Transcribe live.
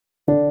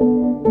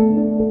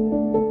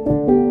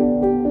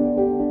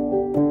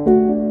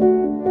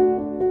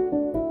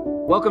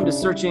Welcome to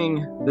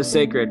Searching the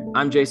Sacred.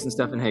 I'm Jason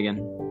Steffenhagen.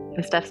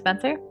 I'm Steph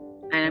Spencer.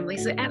 And I'm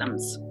Lisa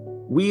Adams.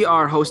 We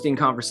are hosting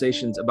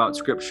conversations about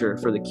Scripture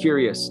for the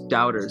curious,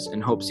 doubters,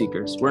 and hope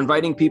seekers. We're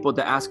inviting people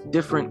to ask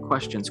different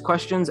questions.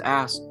 Questions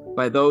asked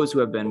by those who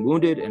have been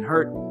wounded and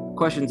hurt.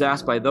 Questions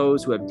asked by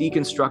those who have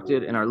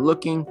deconstructed and are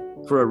looking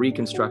for a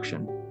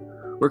reconstruction.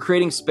 We're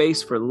creating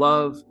space for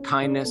love,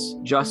 kindness,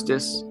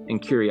 justice, and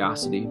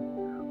curiosity.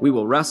 We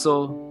will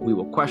wrestle, we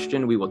will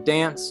question, we will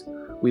dance,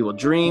 we will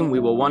dream, we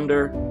will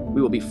wonder,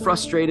 we will be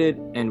frustrated,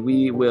 and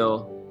we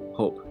will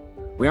hope.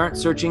 We aren't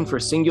searching for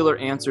singular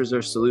answers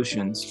or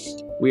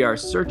solutions. We are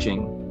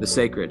searching the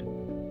sacred.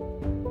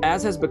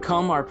 As has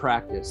become our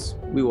practice,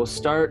 we will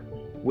start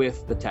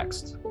with the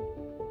text.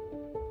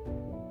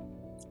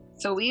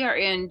 So we are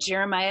in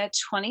Jeremiah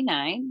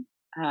 29,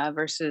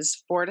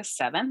 verses 4 to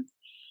 7.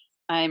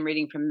 I'm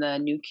reading from the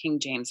New King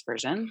James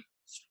Version.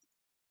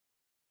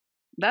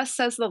 Thus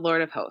says the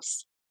Lord of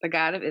hosts, the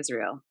God of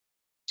Israel,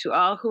 to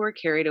all who were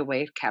carried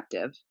away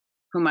captive,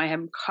 whom I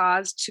have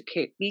caused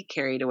to be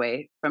carried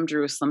away from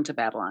Jerusalem to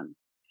Babylon.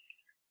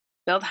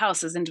 Build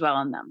houses and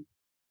dwell in them.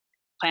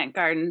 Plant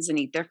gardens and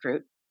eat their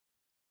fruit.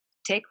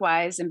 Take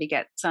wives and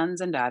beget sons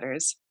and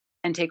daughters,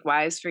 and take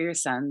wives for your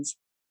sons,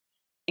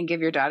 and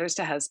give your daughters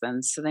to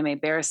husbands, so they may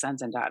bear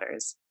sons and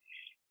daughters,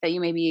 that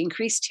you may be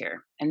increased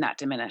here and not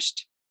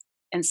diminished.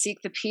 And seek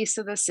the peace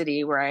of the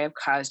city where I have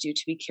caused you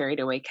to be carried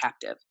away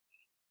captive,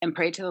 and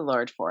pray to the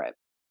Lord for it.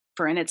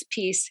 For in its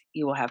peace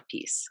you will have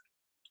peace.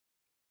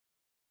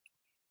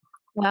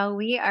 Well,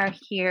 we are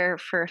here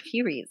for a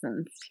few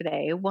reasons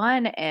today.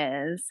 One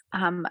is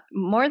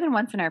more than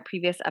once in our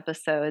previous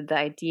episode, the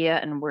idea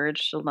and word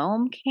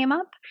shalom came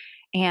up.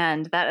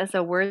 And that is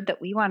a word that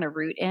we want to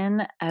root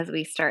in as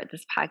we start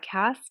this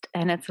podcast.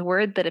 And it's a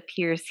word that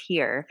appears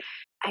here.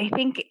 I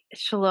think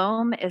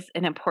shalom is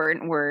an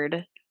important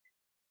word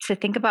to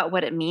think about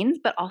what it means,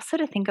 but also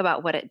to think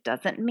about what it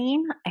doesn't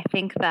mean. I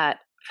think that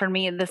for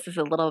me, this is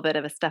a little bit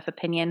of a Steph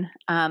opinion,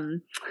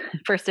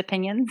 first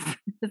opinions,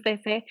 as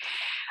they say.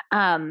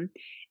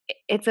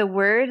 It's a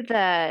word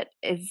that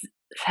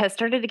has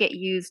started to get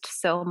used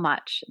so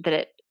much that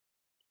it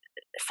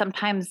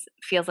sometimes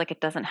feels like it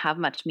doesn't have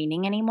much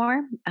meaning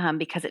anymore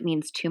because it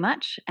means too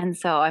much. And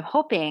so I'm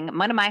hoping,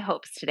 one of my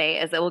hopes today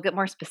is that we'll get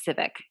more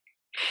specific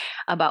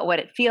about what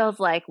it feels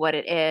like, what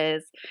it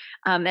is.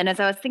 And as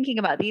I was thinking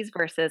about these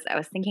verses, I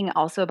was thinking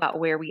also about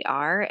where we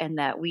are and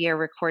that we are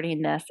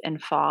recording this in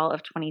fall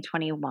of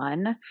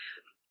 2021.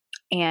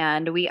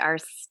 And we are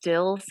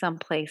still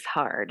someplace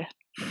hard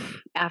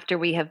after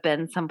we have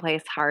been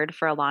someplace hard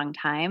for a long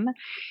time.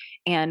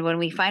 And when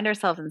we find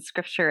ourselves in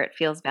Scripture, it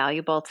feels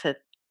valuable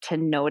to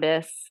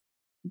notice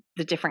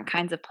the different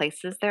kinds of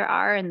places there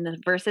are. And the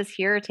verses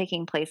here are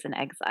taking place in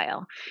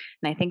exile.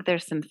 And I think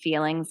there's some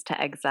feelings to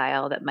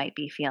exile that might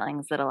be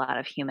feelings that a lot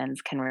of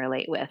humans can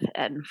relate with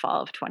in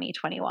fall of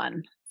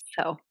 2021.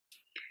 So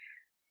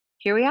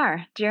here we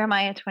are,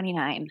 Jeremiah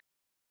 29.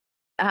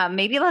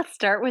 Maybe let's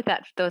start with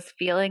those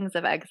feelings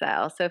of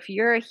exile. So if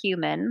you're a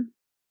human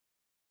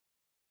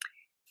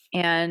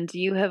and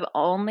you have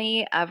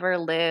only ever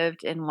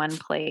lived in one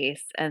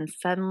place and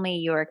suddenly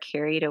you're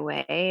carried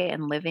away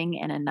and living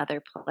in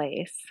another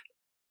place,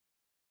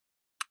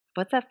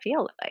 what's that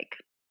feel like?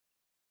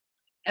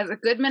 As a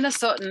good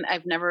Minnesotan,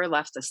 I've never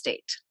left the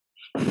state.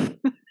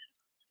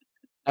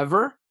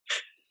 Ever?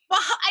 Well,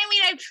 I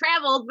mean, I've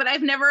traveled, but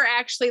I've never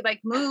actually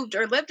moved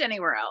or lived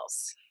anywhere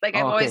else. I've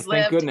always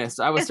lived. Thank goodness.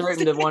 I was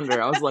starting to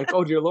wonder. I was like,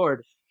 oh, dear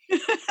Lord, we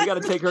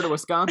got to take her to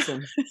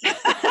Wisconsin.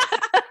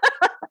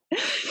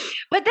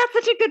 But that's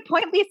such a good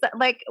point, Lisa.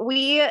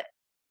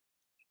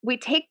 We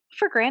take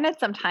for granted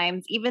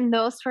sometimes even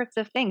those sorts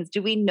of things.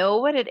 Do we know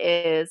what it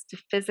is to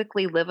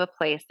physically live a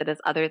place that is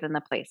other than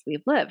the place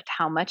we've lived?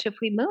 How much have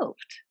we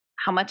moved?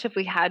 How much have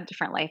we had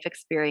different life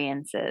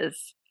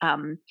experiences?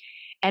 And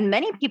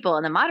many people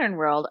in the modern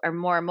world are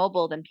more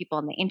mobile than people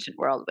in the ancient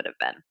world would have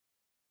been.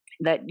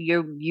 That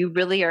you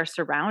really are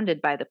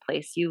surrounded by the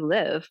place you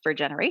live for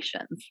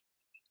generations,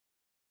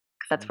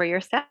 because that's where you're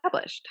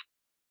established.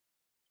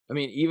 I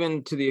mean,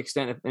 even to the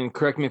extent, and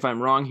correct me if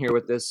I'm wrong here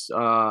with this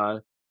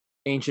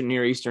ancient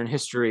Near Eastern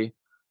history,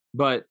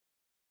 but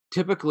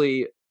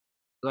typically,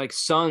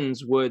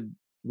 sons would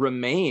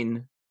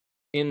remain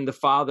in the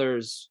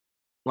father's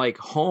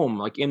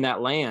home, in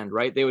that land,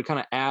 right? They would kind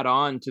of add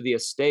on to the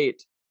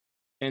estate,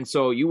 and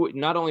so you would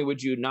not only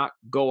would you not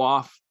go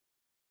off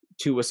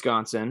to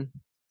Wisconsin,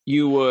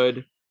 you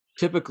would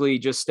typically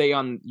just stay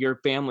on your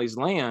family's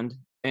land,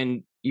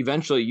 and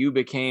eventually you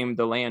became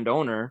the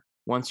landowner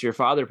once your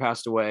father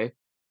passed away,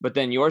 but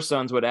then your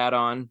sons would add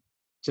on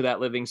to that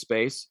living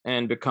space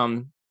and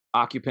become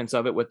occupants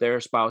of it with their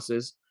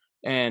spouses.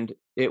 And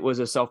it was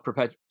a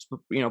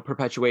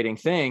perpetuating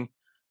thing.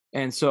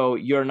 And so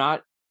you're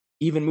not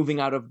even moving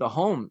out of the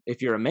home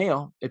if you're a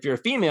male. If you're a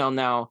female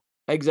now,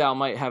 exile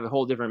might have a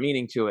whole different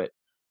meaning to it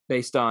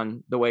based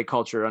on the way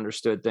culture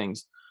understood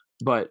things.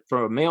 But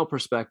from a male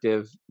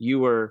perspective, you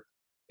were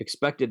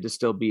expected to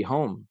still be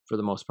home for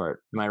the most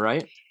part. Am I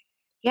right?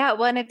 Yeah,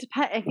 well, and it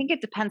depends. I think it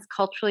depends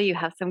culturally. You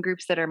have some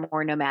groups that are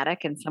more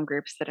nomadic and some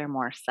groups that are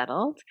more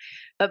settled.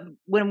 But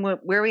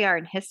where we are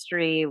in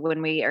history,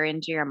 when we are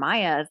in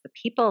Jeremiah, the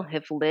people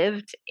have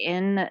lived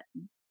in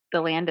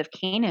the land of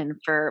Canaan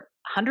for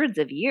hundreds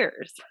of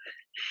years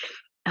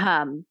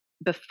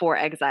before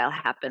exile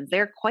happens.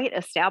 They're quite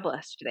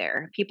established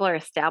there. People are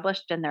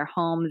established in their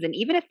homes, and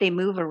even if they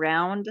move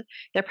around,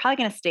 they're probably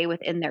going to stay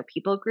within their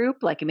people group.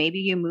 Like maybe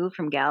you move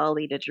from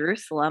Galilee to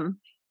Jerusalem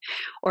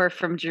or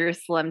from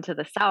Jerusalem to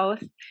the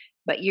south,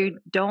 but you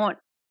don't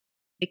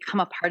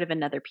become a part of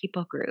another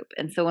people group.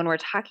 And so when we're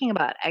talking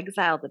about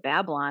exile to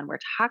Babylon, we're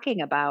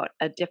talking about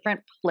a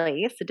different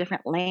place, a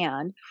different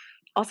land,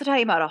 also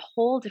talking about a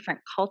whole different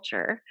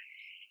culture.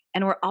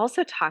 And we're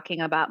also talking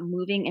about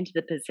moving into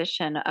the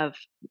position of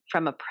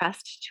from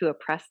oppressed to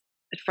oppressed,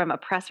 from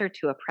oppressor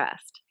to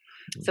oppressed.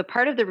 So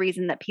part of the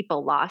reason that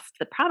people lost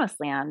the promised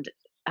land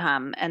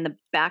and the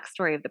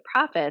backstory of the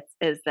prophets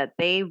is that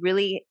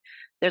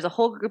there's a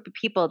whole group of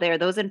people there.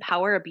 Those in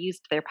power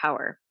abused their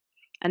power.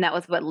 And that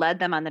was what led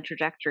them on the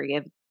trajectory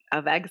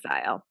of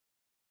exile.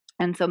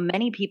 And so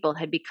many people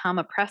had become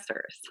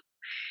oppressors.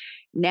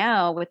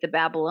 Now, with the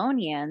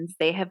Babylonians,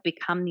 they have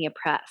become the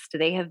oppressed.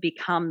 They have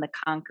become the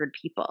conquered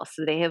people.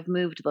 So they have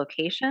moved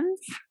locations,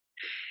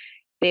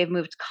 they have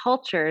moved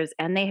cultures,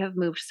 and they have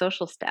moved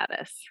social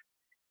status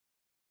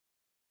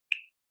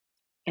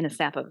in a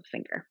snap of a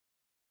finger.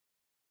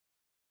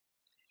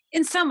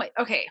 In some way,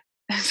 okay.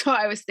 So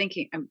I was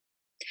thinking,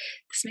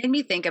 this made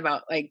me think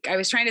about, like, I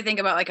was trying to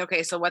think about, like,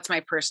 okay, so what's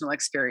my personal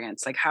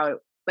experience? Like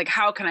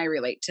how can I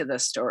relate to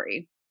this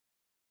story?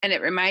 And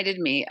it reminded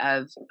me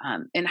of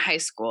in high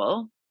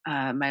school,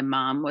 my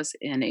mom was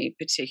in a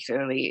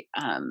particularly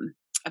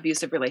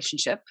abusive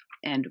relationship,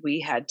 and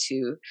we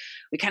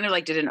kind of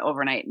like did an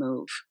overnight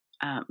move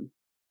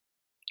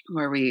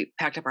where we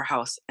packed up our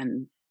house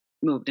and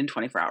moved in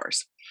 24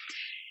 hours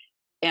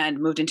and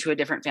moved into a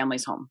different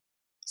family's home.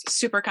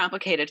 Super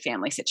complicated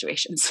family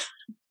situations.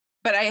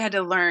 But I had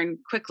to learn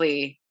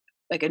quickly,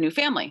 like, a new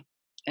family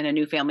and a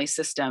new family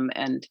system.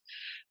 And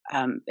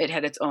it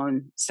had its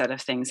own set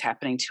of things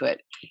happening to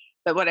it.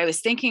 But what I was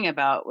thinking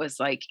about was,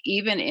 like,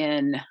 even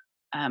in,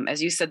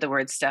 as you said the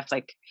word, Steph,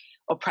 like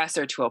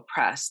oppressor to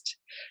oppressed,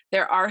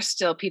 there are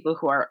still people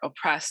who are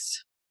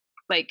oppressed,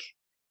 like,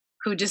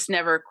 who just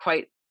never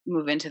quite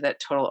move into that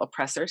total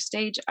oppressor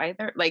stage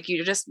either. Like,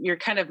 you're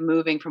kind of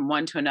moving from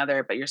one to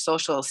another, but your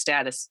social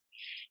status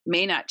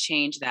may not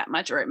change that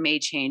much, or it may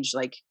change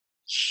like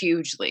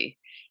hugely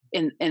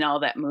in all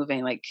that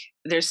moving. Like,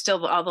 there's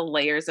still all the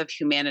layers of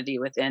humanity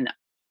within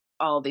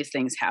all these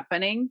things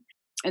happening.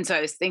 And so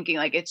I was thinking,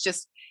 like, it's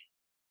just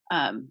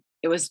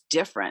it was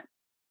different.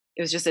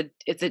 It was just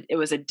it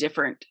was a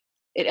different,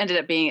 it ended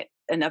up being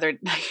another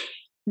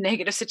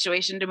negative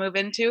situation to move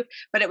into,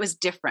 but it was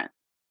different.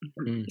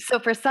 So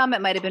for some,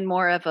 it might have been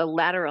more of a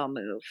lateral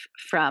move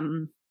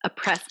from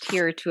oppressed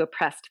here to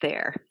oppressed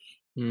there.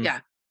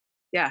 Yeah.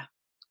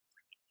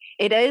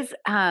 It is,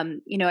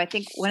 I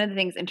think one of the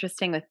things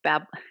interesting with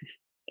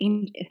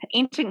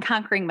ancient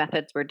conquering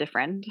methods were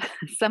different.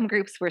 Some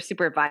groups were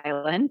super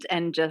violent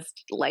and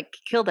just like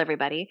killed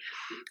everybody.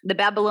 The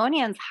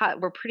Babylonians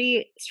were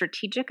pretty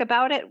strategic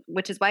about it,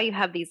 which is why you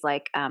have these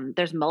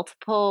there's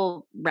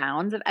multiple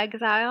rounds of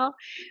exile.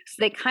 So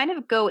they kind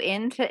of go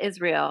into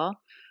Israel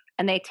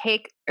and they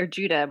take, or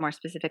Judah more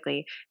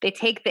specifically, they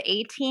take the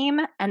A team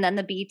and then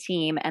the B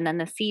team and then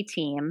the C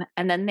team,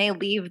 and then they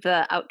leave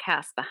the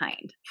outcasts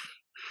behind.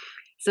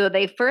 So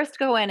they first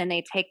go in and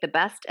they take the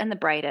best and the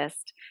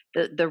brightest,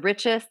 the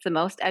richest, the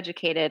most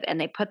educated, and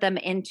they put them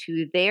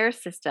into their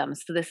system.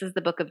 So this is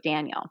the book of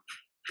Daniel.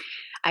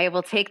 I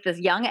will take this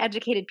young,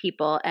 educated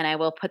people and I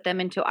will put them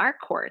into our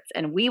courts,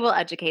 and we will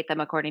educate them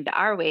according to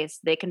our ways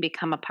so they can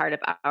become a part of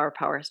our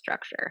power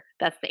structure.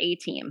 That's the A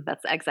team.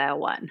 That's exile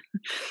one.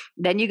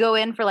 Then you go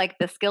in for like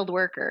the skilled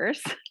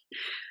workers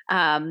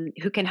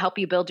who can help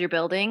you build your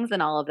buildings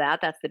and all of that.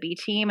 That's the B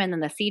team. And then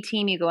the C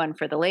team, you go in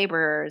for the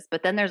laborers.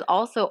 But then there's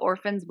also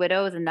orphans,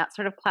 widows, and that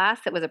sort of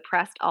class that was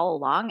oppressed all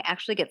along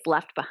actually gets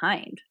left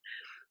behind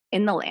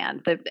in the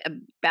land.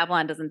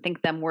 Babylon doesn't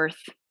think them worth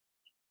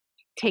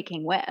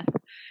taking with.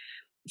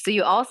 So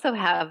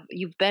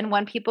you've been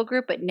one people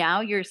group, but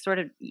now you've sort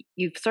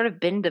of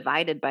been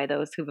divided by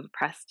those who've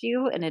oppressed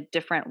you in a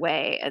different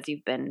way as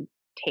you've been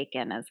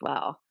taken as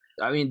well.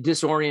 I mean,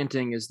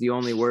 disorienting is the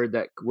only word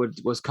that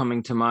was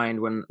coming to mind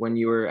when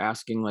you were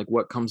asking, like,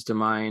 what comes to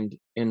mind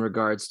in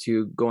regards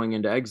to going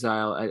into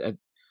exile.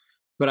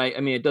 But I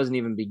mean, it doesn't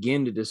even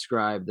begin to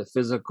describe the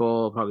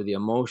physical, probably the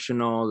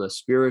emotional, the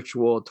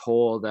spiritual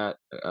toll that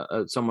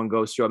someone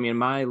goes through. I mean,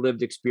 my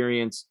lived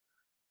experience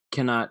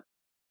cannot,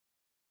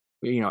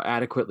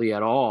 adequately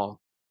at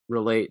all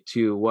relate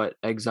to what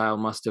exile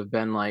must have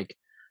been like.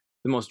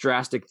 The most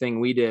drastic thing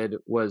we did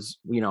was,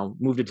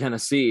 move to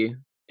Tennessee.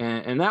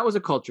 And that was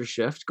a culture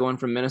shift, going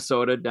from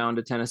Minnesota down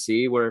to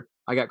Tennessee, where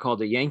I got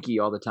called a Yankee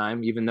all the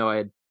time, even though I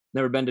had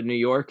never been to New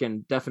York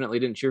and definitely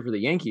didn't cheer for the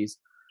Yankees.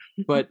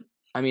 But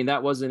I mean,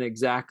 that wasn't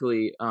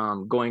exactly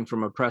going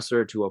from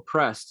oppressor to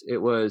oppressed. It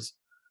was,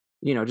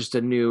 just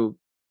a new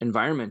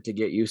environment to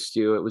get used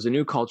to. It was a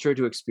new culture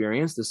to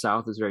experience. The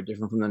South is very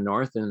different from the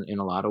North in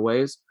a lot of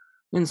ways.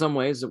 In some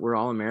ways, that we're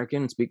all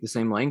American and speak the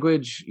same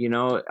language.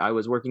 I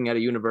was working at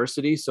a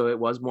university, so it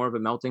was more of a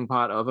melting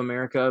pot of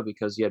America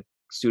because you had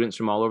students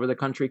from all over the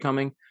country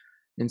coming.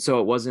 And so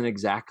it wasn't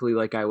exactly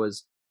like I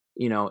was,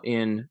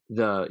 in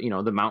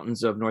the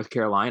mountains of North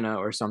Carolina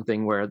or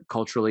something where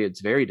culturally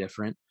it's very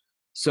different.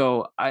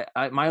 So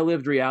my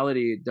lived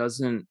reality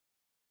doesn't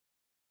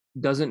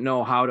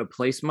know how to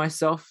place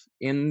myself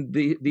in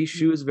these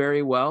shoes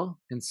very well.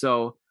 And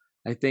so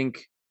I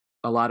think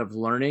a lot of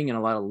learning and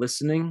a lot of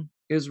listening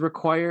is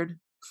required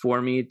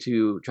for me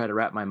to try to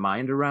wrap my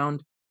mind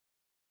around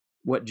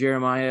what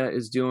Jeremiah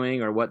is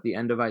doing or what the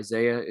end of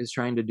Isaiah is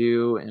trying to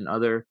do and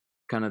other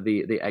kind of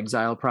the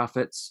exile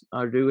prophets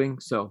are doing.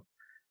 So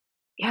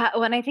Yeah,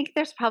 well, and I think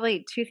there's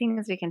probably two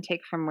things we can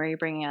take from where you're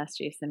bringing us,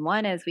 Jason.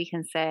 One is we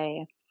can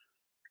say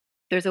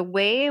there's a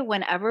way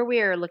whenever we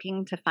are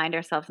looking to find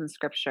ourselves in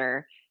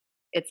scripture,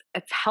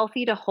 it's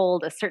healthy to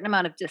hold a certain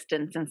amount of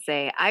distance and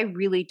say, I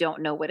really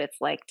don't know what it's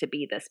like to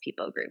be this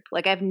people group.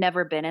 Like I've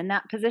never been in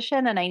that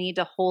position and I need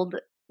to hold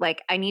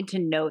I need to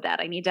know that.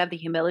 I need to have the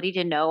humility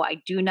to know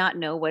I do not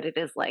know what it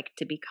is like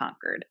to be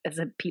conquered as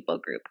a people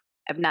group.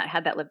 I've not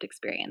had that lived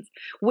experience.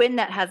 When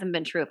that hasn't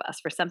been true of us,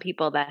 for some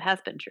people that has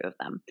been true of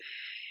them.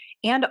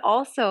 And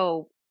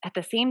also, at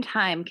the same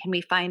time, can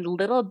we find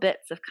little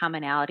bits of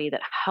commonality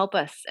that help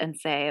us and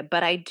say,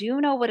 but I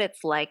do know what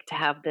it's like to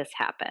have this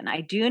happen.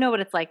 I do know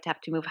what it's like to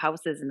have to move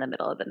houses in the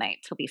middle of the night,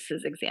 to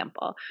Lisa's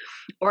example.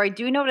 Or I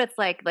do know what it's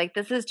like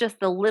this is just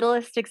the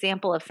littlest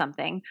example of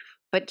something.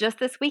 But just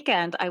this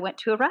weekend, I went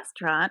to a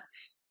restaurant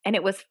and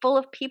it was full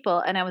of people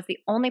and I was the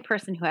only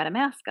person who had a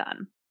mask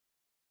on.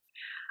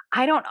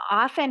 I don't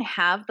often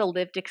have the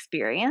lived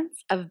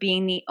experience of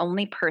being the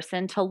only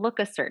person to look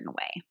a certain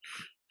way.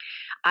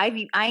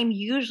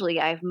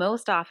 I've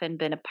most often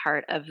been a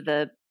part of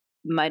the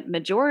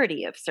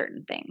majority of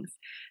certain things.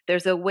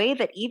 There's a way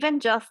that even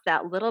just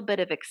that little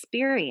bit of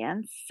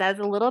experience says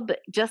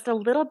just a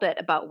little bit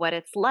about what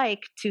it's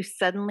like to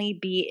suddenly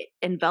be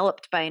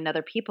enveloped by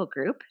another people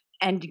group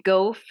and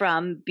go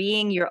from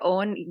being your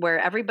own, where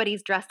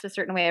everybody's dressed a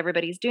certain way,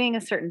 everybody's doing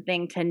a certain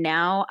thing, to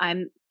now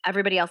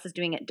everybody else is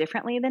doing it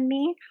differently than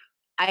me.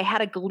 I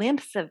had a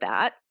glimpse of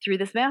that through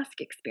this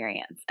mask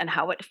experience and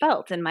how it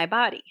felt in my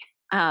body.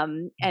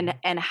 And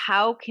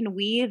how can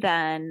we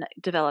then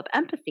develop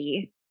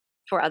empathy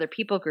for other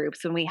people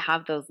groups when we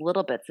have those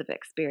little bits of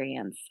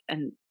experience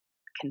and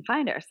can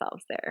find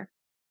ourselves there?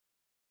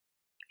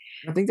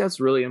 I think that's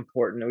really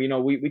important.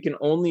 We can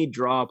only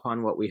draw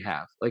upon what we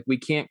have. Like we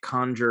can't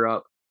conjure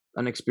up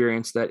an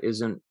experience that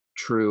isn't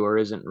true or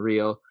isn't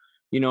real.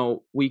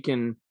 We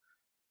can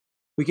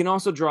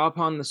also draw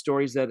upon the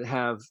stories that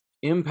have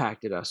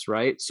impacted us,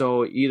 right?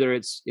 So either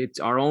it's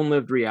our own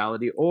lived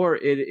reality, or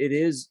it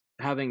is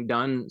having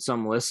done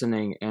some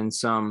listening and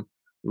some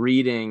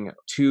reading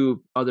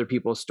to other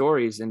people's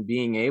stories and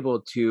being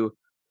able to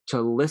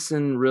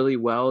listen really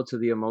well to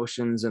the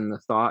emotions and the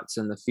thoughts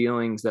and the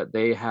feelings that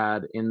they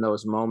had in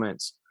those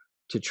moments,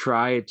 to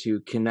try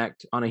to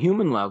connect on a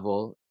human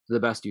level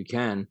the best you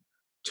can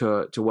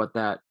to what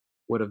that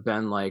would have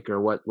been like, or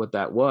what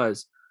that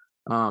was.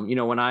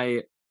 When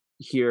I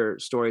hear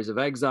stories of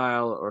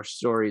exile or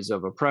stories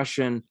of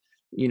oppression,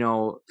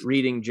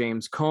 reading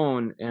James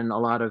Cone and a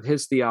lot of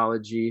his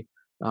theology,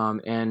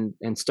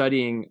 and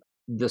studying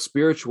the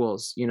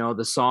spirituals,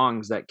 the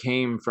songs that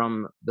came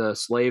from the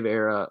slave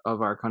era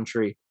of our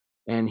country,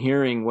 and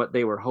hearing what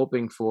they were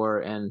hoping for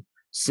and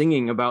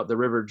singing about the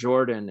River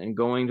Jordan and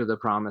going to the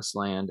promised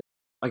land.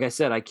 Like I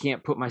said, I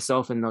can't put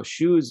myself in those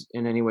shoes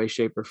in any way,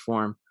 shape, or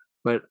form,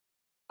 but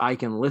I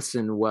can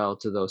listen well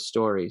to those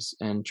stories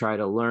and try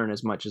to learn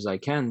as much as I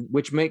can,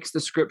 which makes the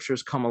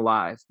scriptures come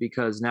alive,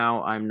 because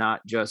now I'm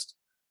not just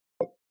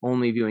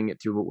only viewing it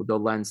through the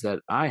lens that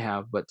I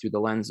have, but through the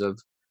lens of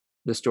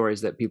the stories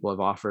that people have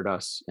offered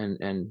us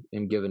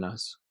and given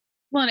us.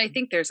 Well, and I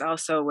think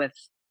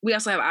we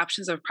also have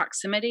options of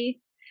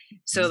proximity.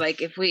 So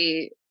like if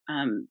we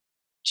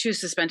choose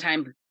to spend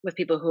time with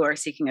people who are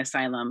seeking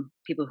asylum,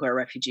 people who are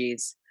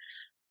refugees,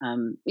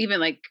 even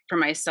like for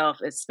myself,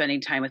 it's spending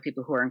time with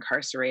people who are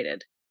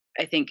incarcerated.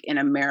 I think in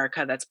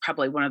America, that's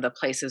probably one of the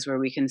places where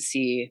we can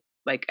see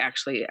like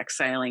actually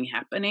exiling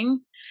happening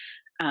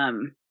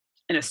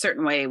in a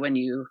certain way. When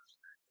you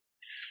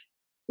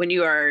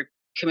are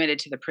committed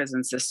to the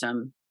prison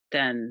system,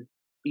 then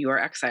you are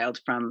exiled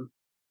from.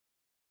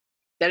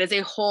 That is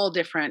a whole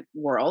different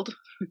world,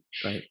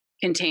 Right.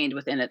 Contained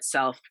within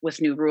itself, with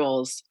new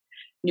rules,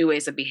 new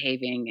ways of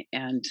behaving.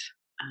 And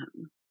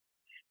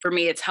for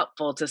me, it's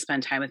helpful to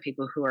spend time with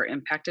people who are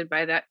impacted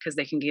by that, because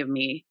they can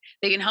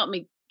help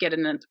me get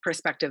in a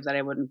perspective that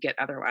I wouldn't get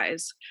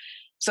otherwise.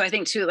 So I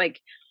think too,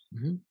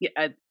 yeah,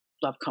 I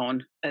love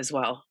Cone as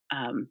well.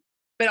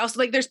 But also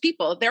like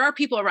there are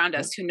people around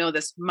us who know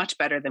this much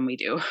better than we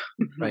do.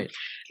 Right.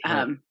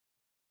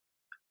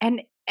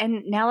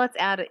 And now let's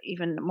add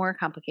even more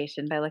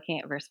complication by looking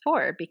at verse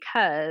 4,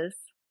 because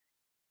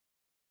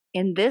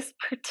in this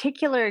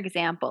particular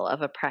example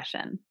of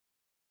oppression,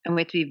 and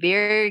we have to be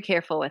very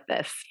careful with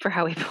this for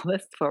how we pull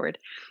this forward.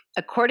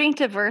 According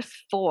to verse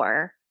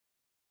 4,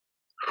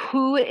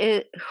 who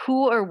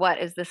or what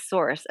is the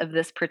source of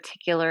this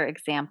particular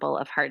example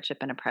of hardship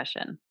and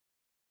oppression?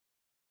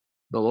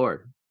 The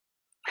Lord,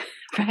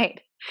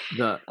 Right.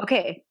 the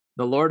Okay.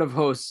 the Lord of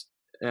hosts,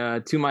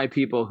 to my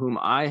people whom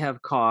I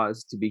have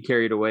caused to be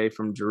carried away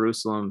from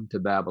Jerusalem to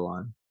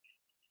Babylon.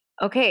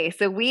 Okay.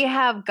 So we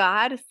have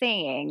God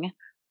saying,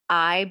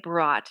 I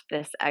brought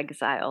this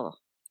exile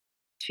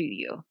to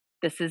you.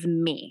 This is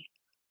me.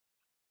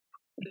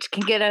 Which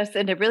can get us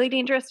into really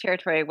dangerous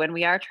territory when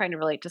we are trying to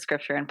relate to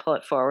scripture and pull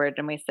it forward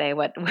and we say,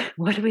 what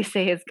do we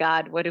say is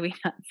God? What do we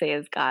not say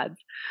is God's?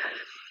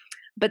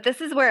 But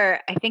this is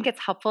where I think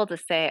it's helpful to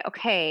say,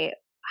 okay,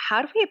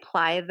 how do we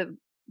apply the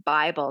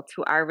Bible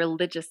to our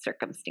religious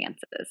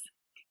circumstances?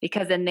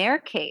 Because in their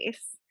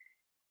case,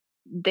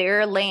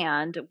 their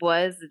land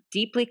was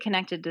deeply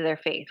connected to their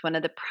faith. One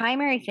of the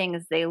primary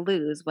things they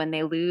lose when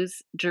they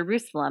lose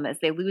Jerusalem is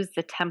they lose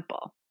the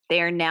temple.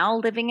 They are now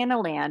living in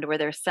a land where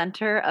their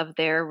center of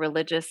their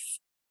religious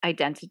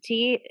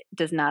identity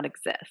does not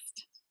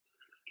exist.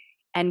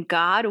 And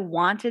God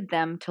wanted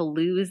them to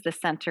lose the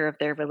center of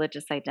their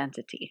religious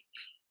identity.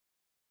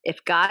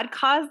 If God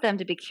caused them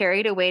to be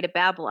carried away to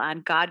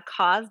Babylon, God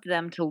caused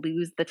them to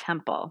lose the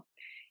temple.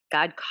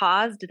 God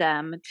caused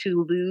them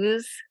to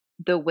lose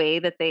the way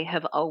that they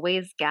have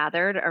always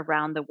gathered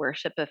around the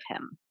worship of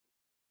Him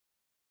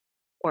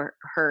or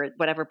her,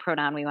 whatever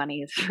pronoun we want to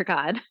use for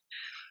God.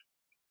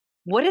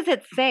 What does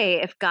it say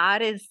if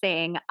God is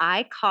saying,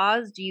 I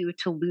caused you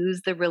to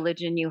lose the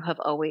religion you have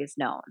always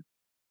known?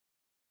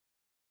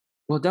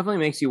 Well, it definitely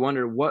makes you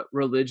wonder, what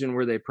religion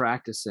were they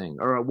practicing,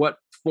 or what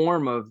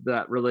form of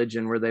that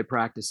religion were they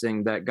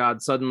practicing that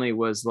God suddenly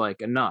was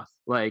like, enough.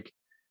 Like,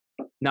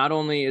 not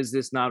only is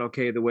this not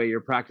okay the way you're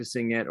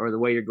practicing it or the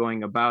way you're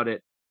going about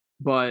it,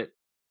 but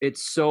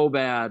it's so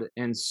bad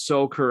and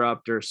so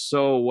corrupt or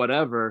so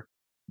whatever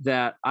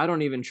that I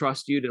don't even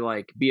trust you to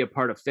like be a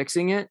part of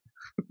fixing it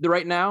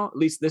right now, at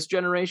least this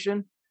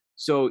generation.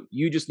 So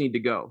you just need to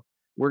go.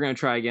 We're going to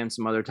try again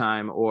some other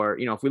time. Or,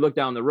 if we look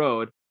down the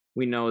road,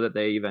 we know that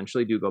they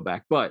eventually do go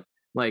back. But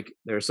like,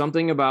 there's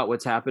something about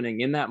what's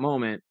happening in that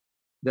moment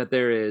that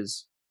there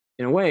is,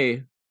 in a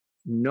way,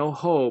 no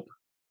hope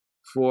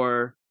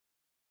for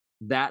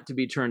that to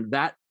be turned,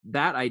 that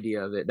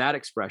idea of it, that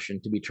expression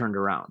to be turned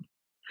around.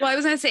 Well, I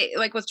was going to say,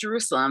 like with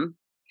Jerusalem,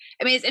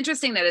 I mean, it's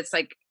interesting that it's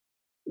like,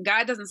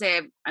 God doesn't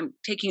say I'm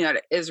taking out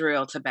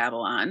Israel to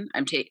Babylon.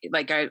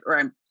 The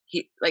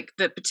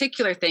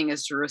particular thing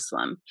is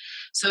Jerusalem.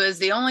 So is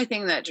the only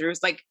thing that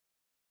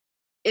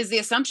is the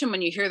assumption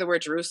when you hear the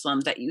word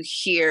Jerusalem that you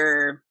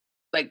hear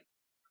like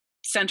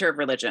center of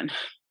religion?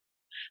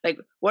 Like,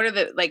 what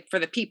are for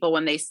the people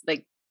when they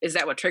is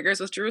that what triggers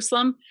with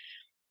Jerusalem?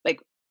 Like,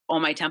 all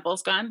my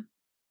temple's gone?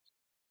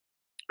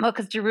 Well,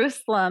 because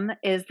Jerusalem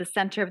is the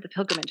center of the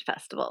pilgrimage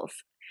festivals.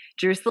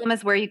 Jerusalem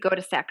is where you go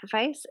to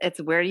sacrifice.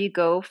 It's where you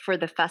go for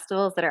the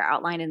festivals that are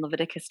outlined in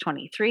Leviticus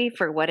 23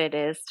 for what it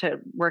is to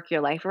work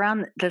your life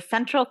around. The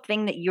central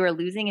thing that you are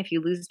losing if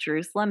you lose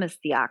Jerusalem is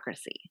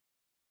theocracy.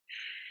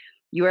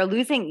 You are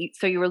losing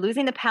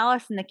the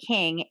palace and the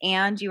king,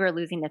 and you are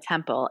losing the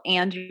temple,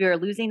 and you are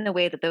losing the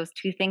way that those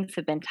two things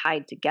have been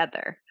tied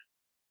together.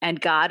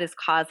 And God is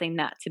causing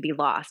that to be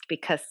lost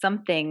because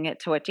something,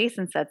 to what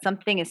Jason said,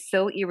 something is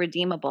so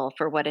irredeemable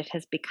for what it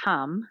has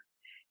become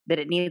that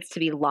it needs to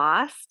be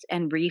lost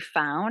and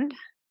refound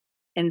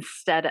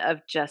instead of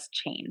just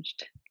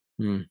changed.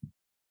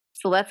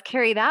 So let's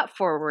carry that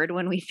forward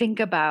when we think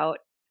about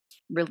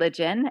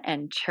religion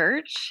and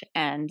church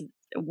and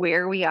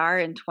where we are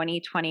in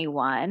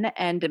 2021.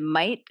 And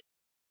might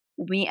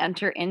we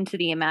enter into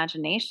the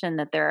imagination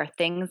that there are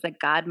things that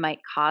God might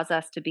cause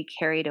us to be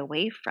carried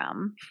away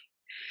from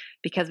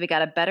because we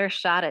got a better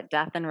shot at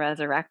death and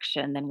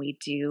resurrection than we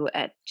do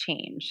at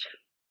change.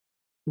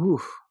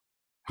 Oof.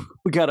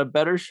 We got a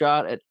better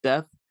shot at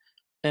death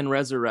and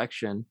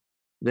resurrection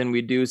than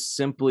we do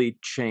simply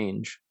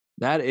change.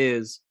 That's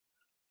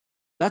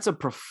a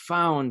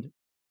profound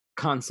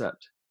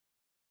concept.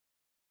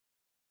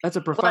 That's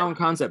a profound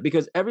concept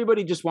because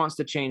everybody just wants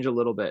to change a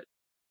little bit.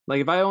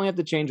 Like, if I only have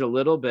to change a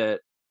little bit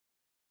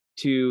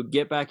to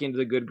get back into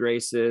the good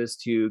graces,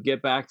 to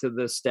get back to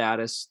the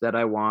status that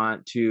I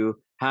want, to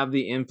have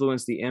the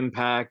influence, the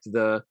impact,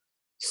 the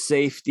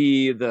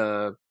safety,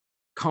 the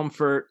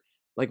comfort,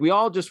 like we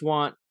all just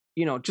want,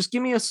 just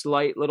give me a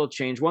slight little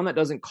change, one that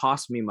doesn't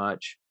cost me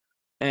much.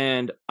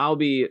 And I'll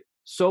be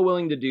so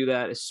willing to do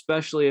that,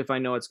 especially if I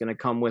know it's going to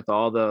come with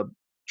all the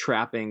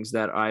trappings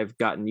that I've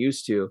gotten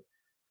used to.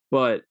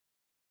 But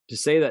to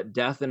say that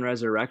death and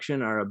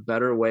resurrection are a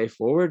better way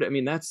forward, I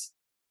mean, that's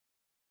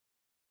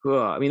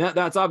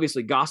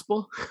obviously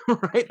gospel,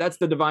 right? That's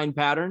the divine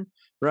pattern,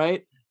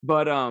 right?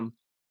 But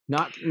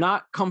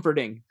not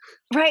comforting,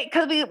 right?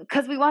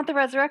 Because we want the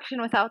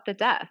resurrection without the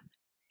death,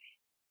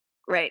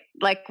 right?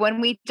 Like when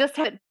we just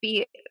have it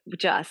be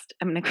just.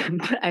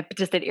 I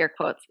just did air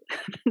quotes.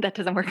 That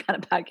doesn't work on a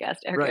podcast.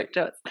 Air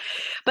quotes.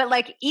 But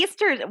like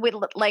Easter,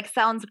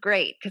 sounds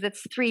great because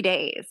it's 3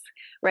 days.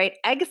 right?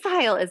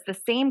 Exile is the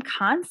same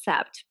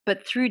concept,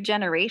 but through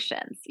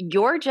generations.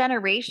 Your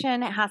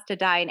generation has to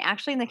die. And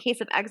actually, in the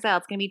case of exile,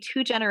 it's going to be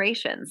 2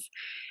 generations.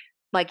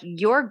 Like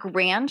your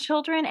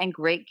grandchildren and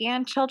great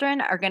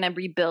grandchildren are going to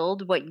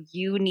rebuild what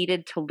you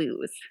needed to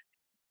lose.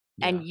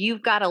 Yeah. And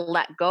you've got to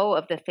let go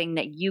of the thing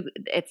that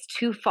it's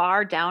too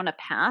far down a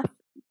path.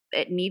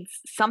 It needs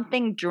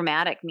something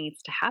dramatic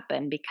needs to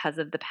happen because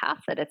of the path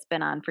that it's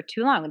been on for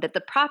too long. That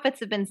the prophets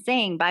have been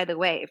saying, by the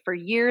way, for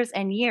years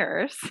and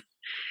years,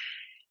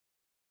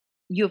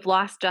 you've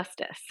lost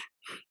justice.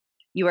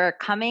 You are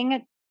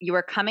coming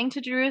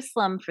to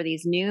Jerusalem for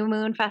these new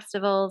moon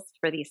festivals,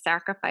 for these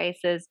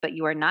sacrifices, but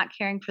you are not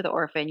caring for the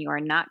orphan. You are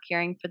not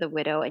caring for the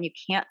widow, and you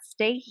can't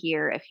stay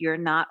here if you're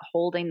not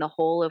holding the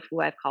whole of who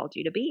I've called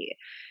you to be.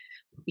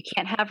 You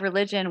can't have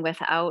religion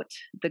without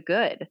the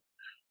good.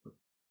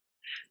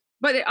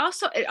 But it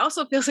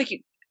also feels like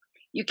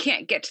you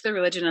can't get to the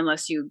religion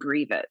unless you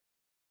grieve it.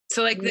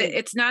 So like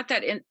it's not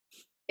that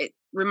it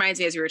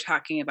reminds me, as you were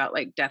talking about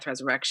like death,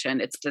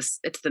 resurrection, it's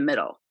the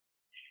middle.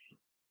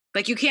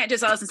 Like you can't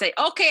just all of a sudden say,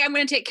 okay, I'm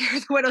going to take care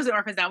of the widows and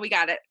orphans now. We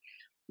got it.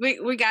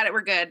 We got it.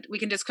 We're good. We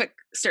can just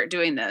start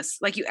doing this.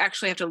 Like you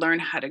actually have to learn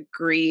how to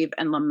grieve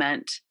and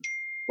lament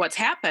what's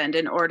happened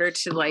in order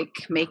to like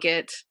make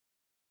it,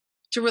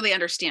 to really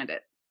understand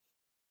it.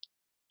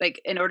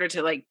 Like in order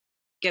to like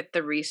get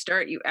the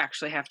restart, you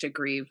actually have to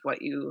grieve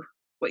what you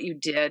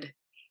did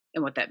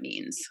and what that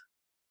means.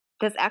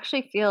 This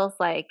actually feels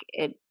like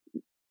it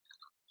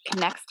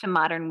connects to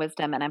modern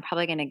wisdom, and I'm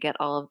probably going to get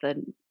all of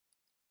the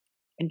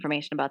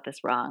information about this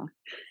wrong.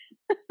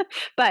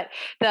 But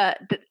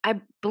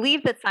I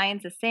believe that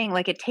science is saying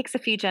like it takes a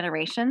few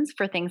generations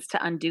for things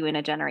to undo in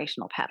a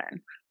generational pattern.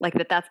 Like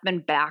that's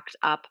been backed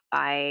up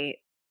by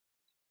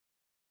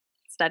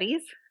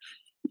studies.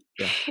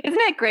 Yeah. Isn't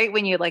it great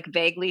when you like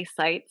vaguely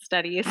cite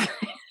studies?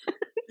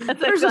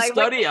 There's a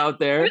study out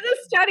there. There's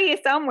a study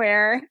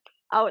somewhere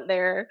out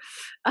there.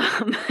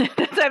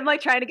 So I'm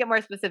like trying to get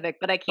more specific,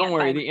 but I can't. Don't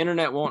worry, the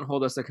internet won't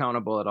hold us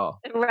accountable at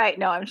all. Right.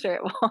 No, I'm sure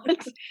it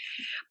won't.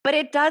 But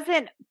it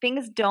doesn't,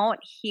 things don't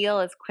heal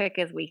as quick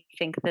as we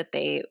think that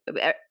they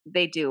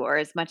do, or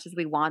as much as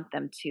we want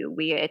them to.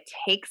 It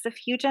takes a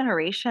few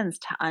generations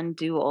to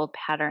undo old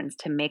patterns,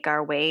 to make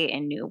our way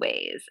in new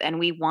ways. And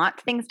we want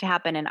things to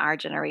happen in our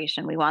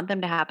generation. We want them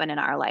to happen in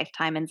our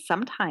lifetime. And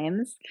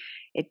sometimes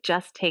it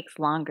just takes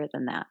longer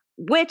than that,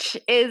 which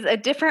is a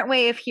different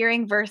way of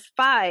hearing verse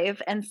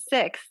 5 and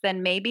 6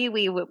 than maybe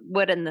we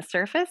would in the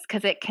surface,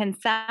 because it can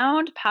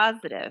sound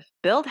positive.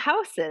 Build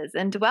houses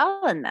and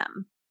dwell in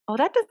them. Oh,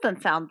 that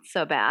doesn't sound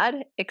so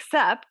bad,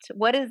 except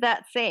what is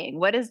that saying?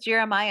 What is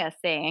Jeremiah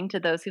saying to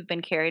those who've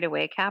been carried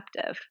away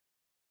captive?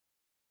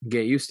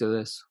 Get used to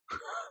this.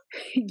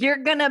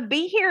 You're going to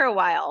be here a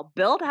while.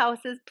 Build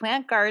houses,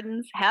 plant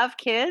gardens, have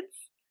kids,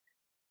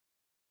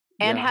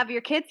 and have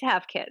your kids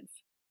have kids.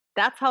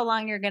 That's how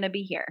long you're going to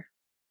be here.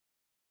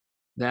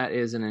 That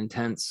is an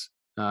intense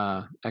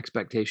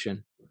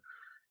expectation.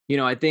 You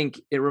know, I think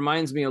it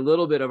reminds me a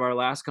little bit of our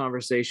last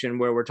conversation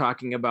where we're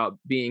talking about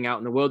being out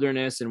in the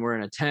wilderness and we're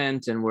in a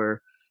tent and we're,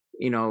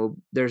 you know,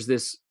 there's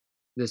this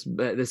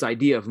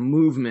idea of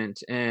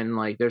movement and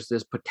like there's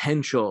this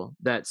potential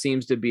that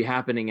seems to be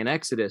happening in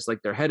Exodus, like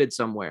they're headed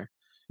somewhere.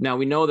 Now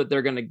we know that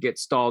they're going to get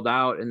stalled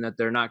out and that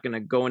they're not going to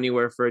go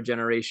anywhere for a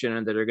generation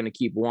and that they're going to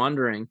keep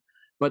wandering.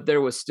 But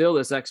there was still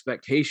this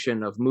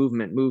expectation of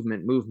movement,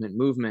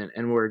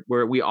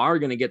 and we are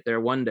going to get there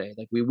one day.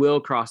 Like we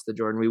will cross the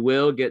Jordan, we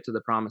will get to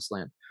the promised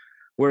land.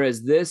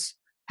 Whereas this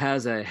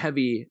has a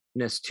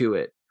heaviness to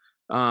it.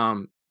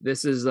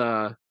 This is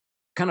kind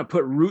of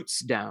put roots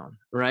down,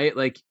 right?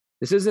 Like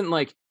this isn't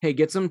like, hey,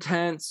 get some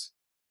tents.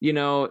 You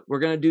know, we're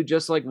going to do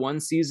just like one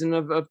season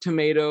of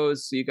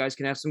tomatoes so you guys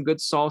can have some good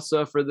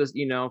salsa for this,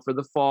 you know, for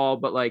the fall.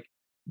 But like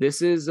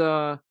this is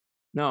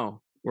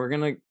no, we're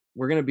going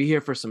to be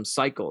here for some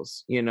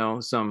cycles, you know,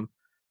 some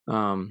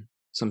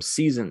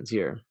seasons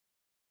here.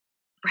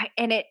 Right.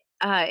 And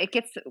it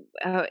gets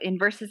in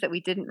verses that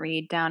we didn't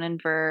read, down in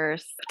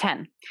verse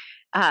 10,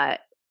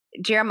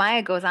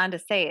 Jeremiah goes on to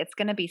say it's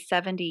going to be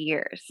 70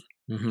 years.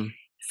 Mm-hmm.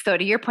 So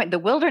to your point, the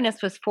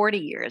wilderness was 40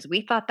 years.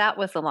 We thought that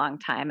was a long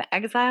time.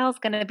 Exile is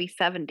going to be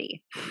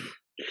 70.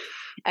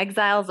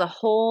 Exile is a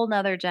whole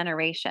nother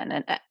generation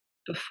and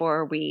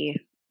before we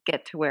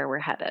get to where we're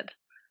headed.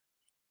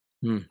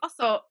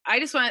 Also, I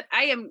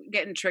am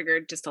getting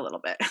triggered just a little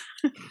bit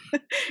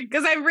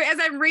because as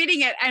I'm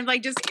reading it, I'm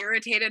like just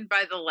irritated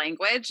by the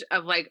language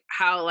of like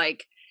how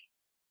like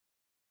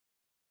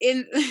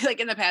in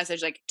the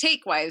passage, like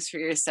take wives for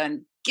your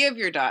son, give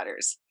your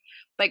daughters.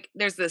 Like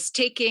there's this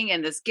taking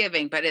and this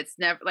giving, but it's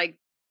never like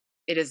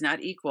it is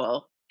not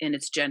equal in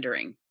its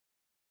gendering.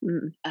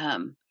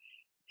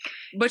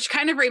 Which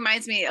kind of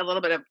reminds me a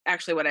little bit of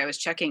actually what I was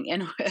checking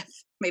in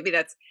with.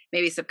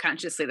 Maybe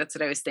subconsciously that's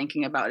what I was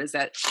thinking about, is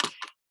that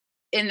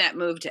in that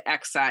move to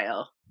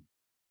exile,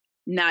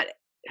 not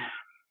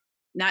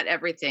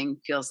everything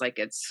feels like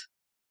it's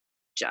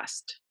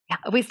just. Yeah,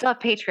 we still have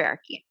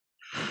patriarchy.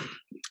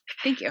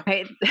 Thank you.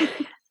 Right?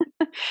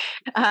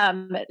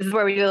 This is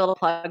where we do a little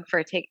plug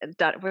for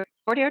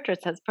 40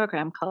 Orchards has a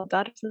program called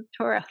Daughters of the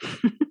Torah,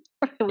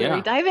 where we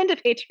Yeah. dive into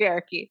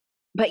patriarchy.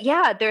 But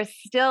yeah, there's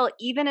still,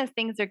 even as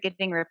things are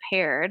getting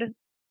repaired,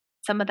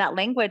 some of that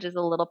language is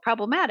a little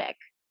problematic.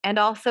 And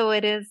also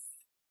it is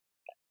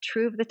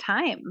true of the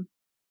time.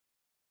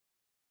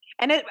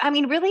 And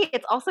really,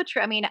 it's also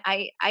true. I mean,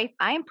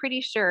 I'm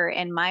pretty sure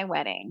in my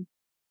wedding,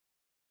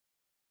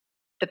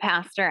 the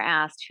pastor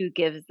asked, "Who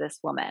gives this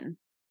woman?"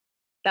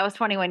 That was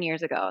 21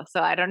 years ago.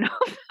 So I don't know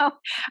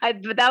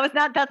but that's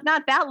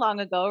not that long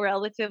ago,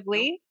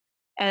 relatively.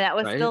 And that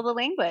was Right. still the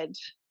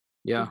language.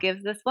 Who Yeah.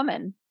 gives this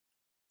woman?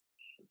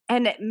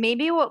 And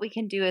maybe what we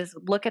can do is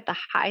look at the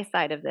high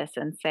side of this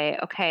and say,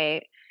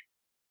 okay,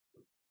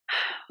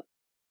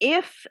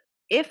 if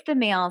the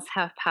males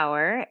have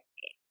power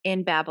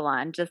in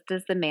Babylon, just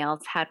as the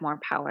males had more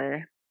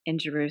power in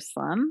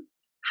Jerusalem,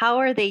 how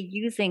are they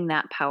using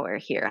that power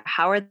here?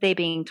 How are they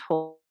being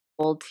told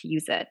to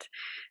use it?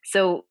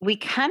 So we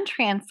can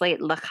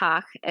translate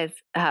lakach as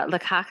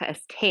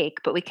take,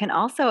 but we can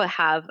also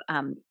have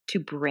to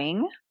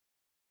bring.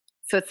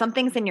 So it's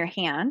something's in your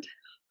hand.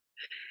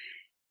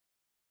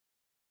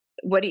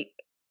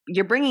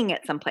 You're bringing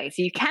it someplace.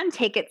 You can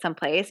take it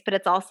someplace, but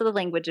it's also the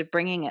language of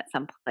bringing it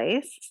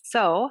someplace.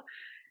 So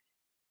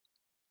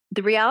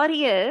the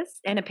reality is,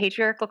 in a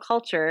patriarchal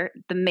culture,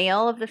 the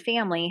male of the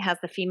family has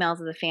the females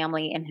of the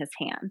family in his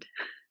hand.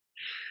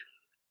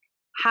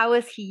 How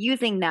is he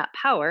using that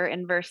power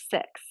in verse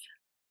 6?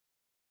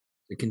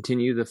 To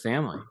continue the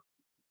family.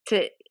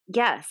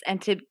 Yes,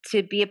 and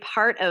to be a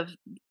part of,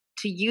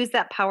 to use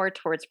that power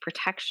towards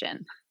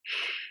protection.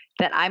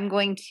 That I'm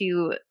going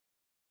to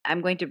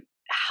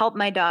help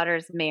my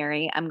daughters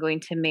marry. I'm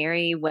going to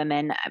marry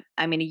women.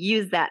 I'm going to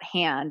use that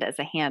hand as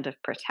a hand of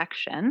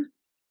protection,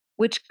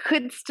 which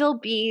could still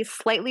be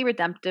slightly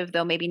redemptive,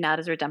 though maybe not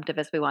as redemptive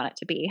as we want it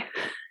to be.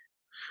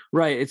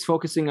 Right. It's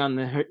focusing on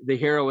the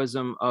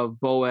heroism of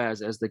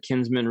Boaz as the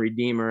kinsman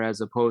redeemer, as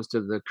opposed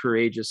to the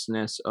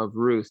courageousness of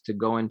Ruth to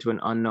go into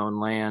an unknown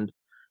land,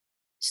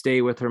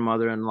 stay with her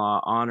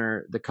mother-in-law,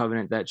 honor the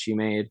covenant that she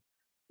made,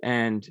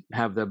 and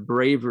have the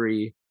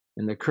bravery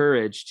and the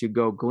courage to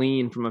go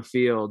glean from a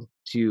field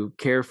to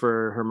care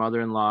for her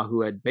mother-in-law,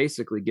 who had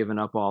basically given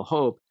up all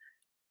hope.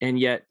 And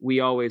yet we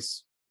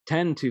always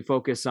tend to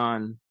focus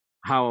on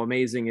how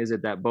amazing is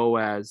it that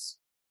Boaz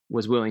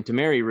was willing to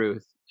marry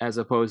Ruth, as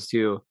opposed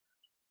to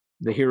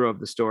the hero of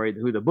the story,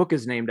 who the book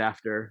is named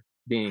after,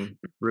 being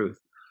Ruth.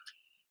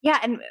 Yeah,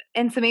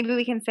 and so maybe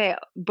we can say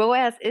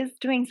Boaz is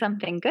doing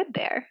something good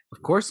there.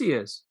 Of course he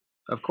is.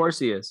 Of course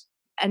he is.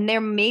 And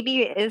there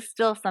maybe is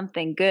still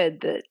something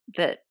good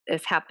that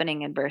is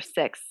happening in verse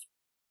 6.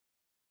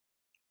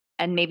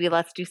 And maybe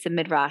let's do some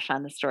midrash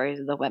on the stories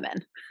of the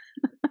women.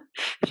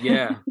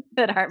 Yeah.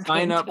 That aren't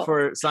sign up told.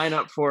 for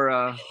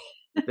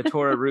the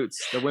Torah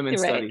Roots, the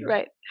women's study.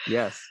 Right.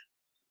 Yes.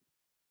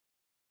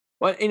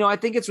 Well, I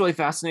think it's really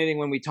fascinating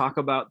when we talk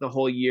about the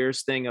whole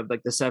years thing of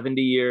like the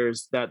 70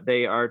 years that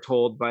they are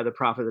told by the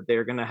prophet that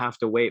they're going to have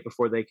to wait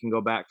before they can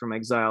go back from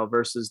exile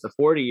versus the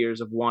 40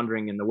 years of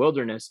wandering in the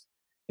wilderness.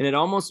 And it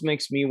almost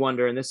makes me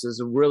wonder, and this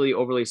is really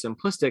overly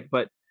simplistic,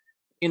 but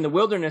in the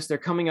wilderness, they're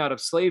coming out of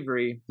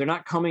slavery. They're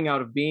not coming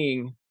out of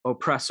being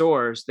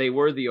oppressors. They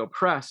were the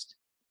oppressed.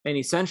 And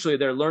essentially,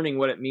 they're learning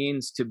what it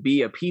means to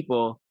be a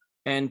people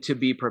and to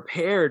be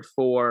prepared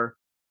for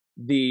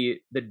the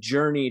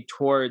journey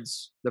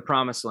towards the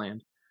promised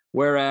land.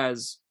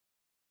 Whereas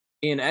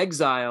in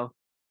exile,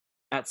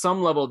 at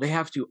some level, they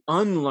have to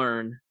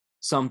unlearn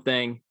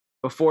something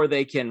before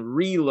they can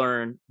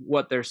relearn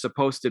what they're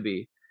supposed to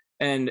be.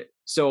 And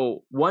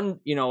so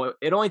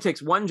it only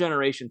takes one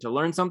generation to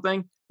learn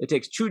something. It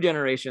takes 2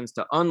 generations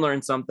to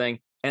unlearn something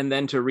and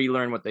then to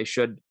relearn what they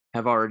should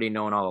have already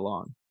known all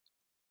along.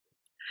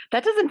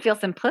 That doesn't feel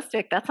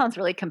simplistic. That sounds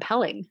really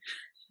compelling.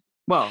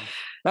 Well,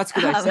 that's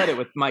because I said it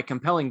with my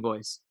compelling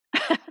voice.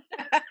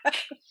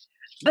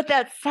 But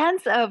that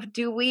sense of,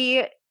 do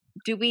we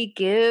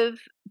give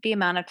the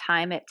amount of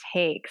time it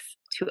takes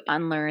to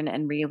unlearn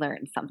and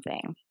relearn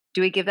something?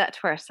 Do we give that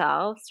to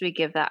ourselves? Do we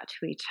give that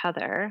to each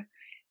other?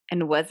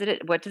 And what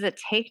does it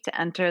take to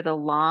enter the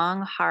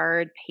long,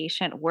 hard,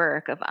 patient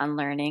work of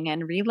unlearning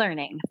and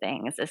relearning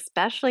things,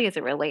 especially as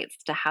it relates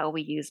to how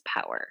we use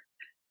power?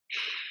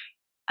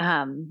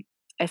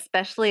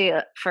 Especially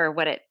for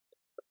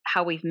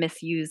how we've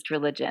misused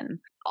religion.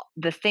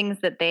 The things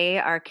that they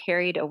are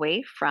carried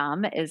away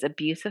from is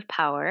abuse of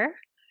power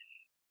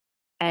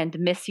and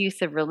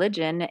misuse of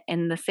religion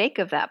in the sake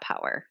of that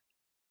power.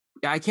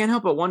 Yeah, I can't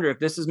help but wonder if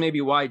this is maybe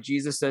why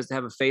Jesus says to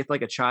have a faith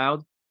like a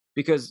child,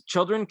 because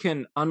children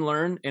can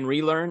unlearn and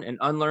relearn and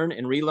unlearn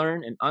and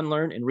relearn and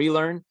unlearn and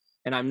relearn.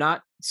 And I'm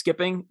not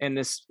skipping, and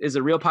this is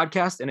a real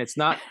podcast, and it's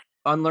not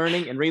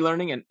unlearning and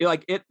relearning. And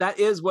that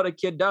is what a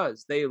kid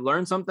does. They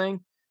learn something,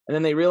 and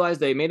then they realize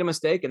they made a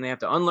mistake, and they have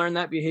to unlearn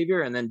that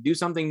behavior and then do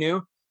something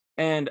new.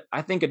 And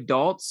I think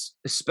adults,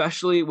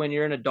 especially when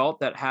you're an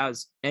adult that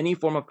has any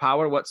form of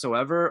power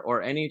whatsoever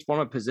or any form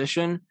of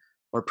position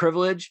or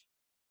privilege,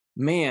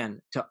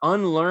 man, to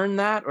unlearn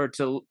that, or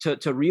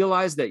to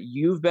realize that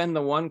you've been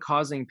the one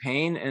causing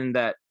pain and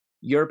that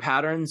your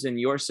patterns and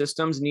your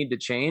systems need to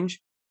change.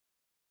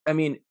 I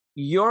mean,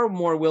 you're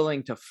more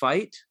willing to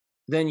fight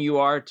than you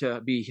are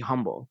to be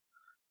humble.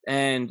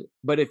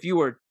 But if you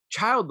were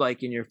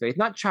childlike in your faith,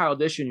 not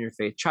childish in your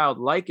faith,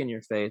 childlike in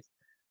your faith,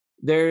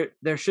 there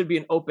should be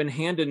an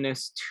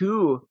open-handedness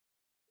to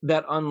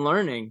that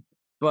unlearning.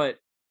 But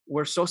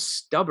we're so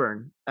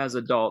stubborn as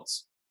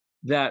adults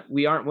that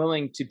we aren't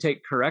willing to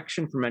take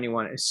correction from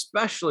anyone,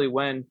 especially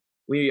when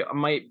we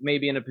may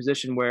be in a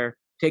position where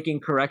taking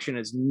correction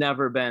has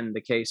never been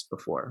the case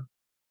before.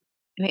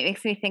 It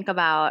makes me think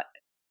about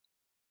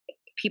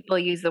people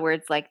use the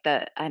words like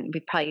and we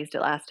probably used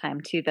it last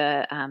time too,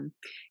 the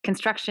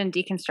construction,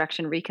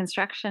 deconstruction,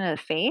 reconstruction of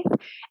faith,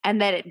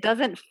 and that it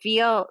doesn't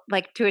feel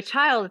like, to a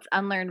child, it's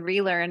unlearn,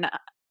 relearn,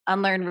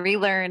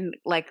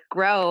 like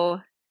grow.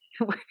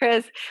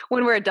 Whereas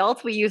when we're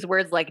adults, we use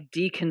words like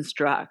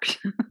deconstruct.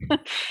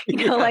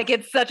 Like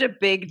it's such a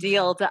big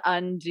deal to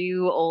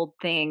undo old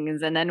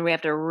things, and then we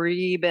have to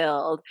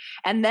rebuild.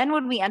 And then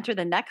when we enter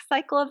the next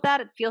cycle of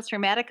that, it feels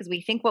traumatic because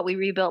we think what we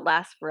rebuilt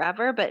lasts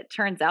forever, but it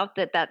turns out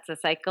that that's a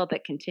cycle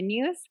that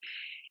continues.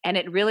 And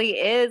it really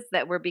is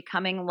that we're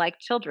becoming like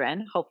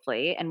children,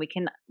 hopefully, and we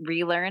can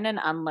relearn and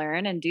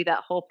unlearn and do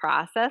that whole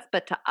process.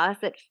 But to us,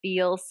 it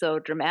feels so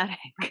dramatic.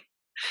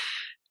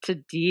 To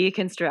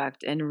deconstruct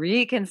and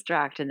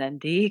reconstruct and then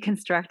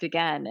deconstruct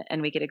again.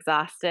 And we get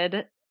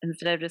exhausted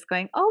instead of just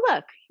going, oh,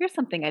 look, here's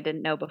something I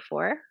didn't know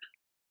before.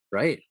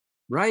 Right.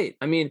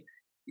 I mean,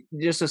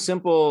 just a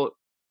simple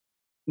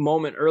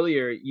moment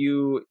earlier,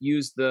 you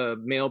used the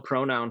male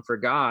pronoun for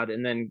God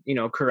and then,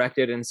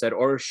 corrected and said,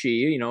 or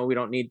she, we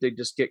don't need to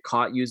just get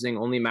caught using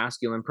only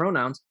masculine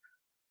pronouns.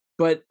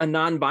 But a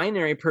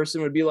non-binary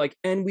person would be like,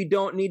 and we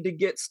don't need to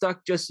get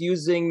stuck just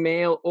using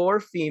male or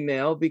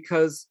female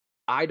because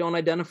I don't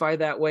identify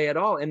that way at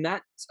all. And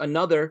that's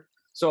another.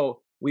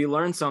 So we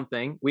learned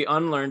something, we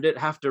unlearned it,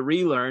 have to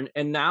relearn.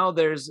 And now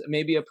there's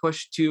maybe a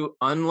push to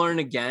unlearn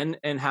again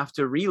and have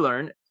to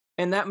relearn.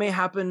 And that may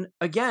happen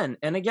again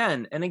and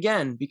again and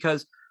again,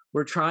 because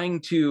we're trying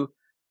to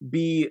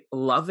be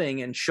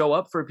loving and show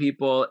up for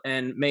people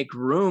and make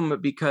room,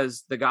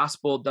 because the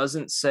gospel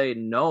doesn't say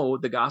no.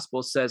 The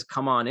gospel says,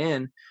 come on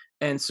in.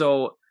 And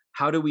so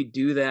how do we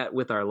do that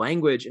with our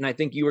language? And I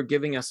think you were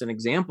giving us an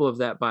example of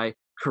that by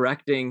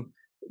correcting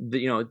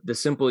the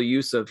simple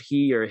use of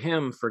he or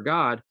him for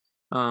God.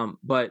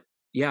 But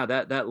yeah,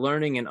 that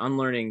learning and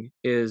unlearning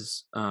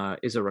is a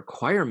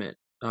requirement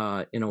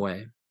in a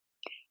way.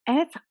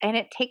 And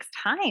it takes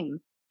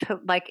time to,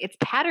 like, it's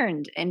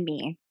patterned in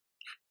me.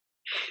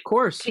 Of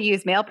course. To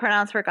use male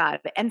pronouns for God.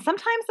 And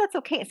sometimes that's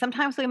okay.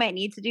 Sometimes we might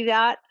need to do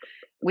that.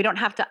 We don't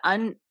have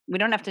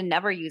to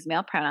never use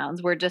male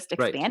pronouns. We're just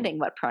expanding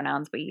what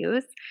pronouns we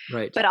use.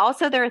 Right. But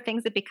also there are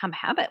things that become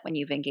habit when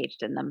you've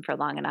engaged in them for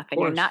long enough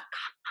and you're not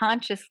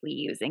consciously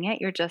using it.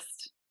 You're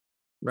just,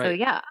 so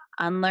yeah,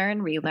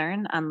 unlearn,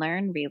 relearn,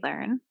 unlearn,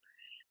 relearn.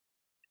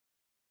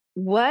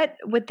 What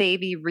would they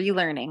be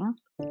relearning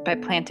by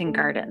planting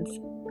gardens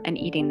and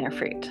eating their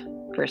fruit?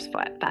 Verse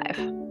 5.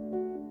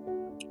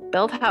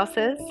 Build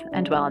houses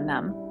and dwell in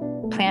them.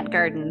 Plant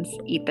gardens,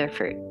 eat their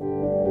fruit.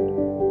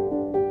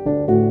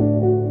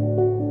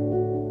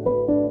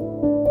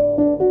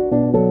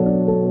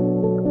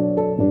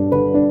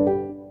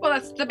 Well,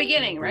 that's the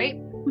beginning, right?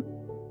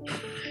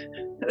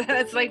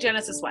 That's like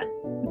Genesis 1.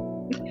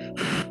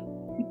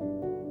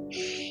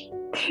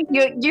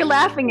 You're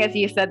laughing as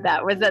you said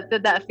that.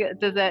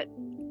 Does it?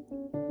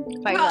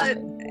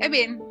 Well, I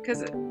mean,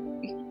 because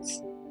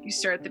you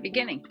start at the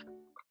beginning.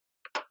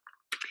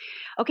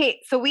 Okay,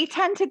 so we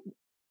tend to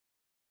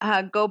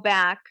go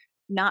back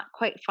not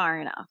quite far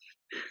enough.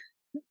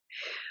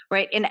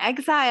 Right? In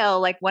exile,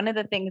 like one of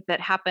the things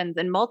that happens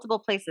in multiple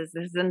places,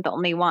 this isn't the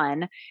only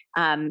one,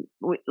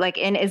 like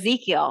in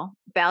Ezekiel,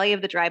 Valley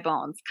of the Dry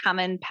Bones,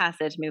 common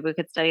passage, maybe we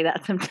could study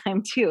that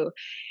sometime too.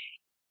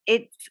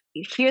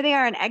 Here they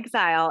are in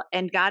exile,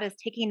 and God is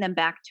taking them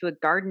back to a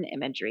garden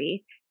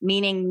imagery,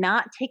 meaning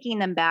not taking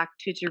them back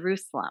to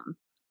Jerusalem,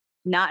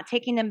 not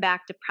taking them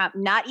back to,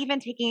 not even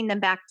taking them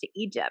back to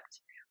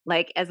Egypt.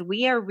 Like, as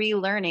we are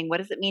relearning, what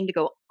does it mean to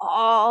go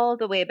all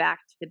the way back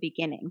to the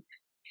beginning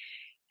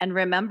and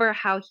remember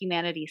how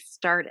humanity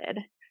started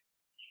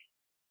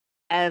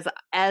as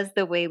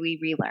the way we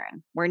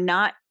relearn? We're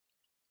not,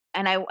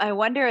 and I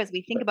wonder, as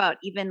we think about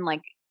even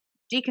like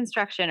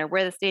deconstruction or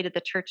where the state of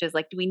the church is,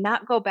 like, do we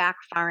not go back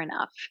far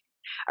enough?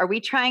 Are we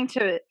trying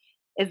to,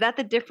 is that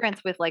the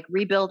difference with like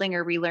rebuilding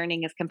or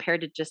relearning as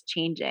compared to just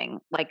changing?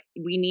 Like,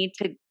 we need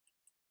to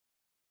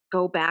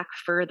go back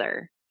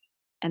further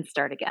and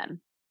start again.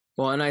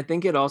 Well, and I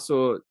think it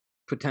also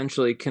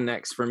potentially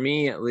connects, for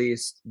me at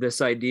least, this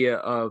idea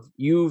of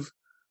you've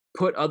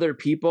put other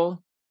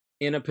people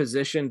in a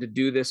position to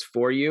do this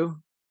for you.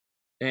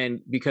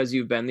 And because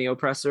you've been the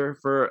oppressor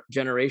for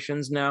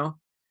generations now,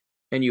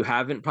 and you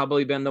haven't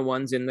probably been the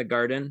ones in the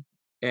garden,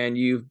 and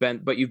you've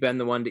been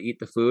the one to eat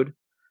the food.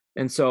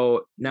 And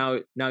so now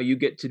you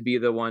get to be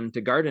the one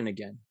to garden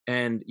again,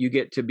 and you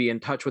get to be in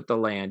touch with the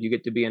land. You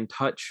get to be in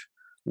touch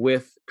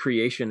with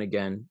creation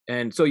again.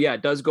 And so, yeah,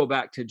 it does go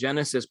back to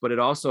Genesis, but it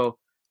also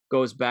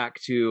goes back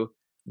to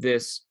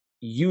this: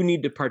 you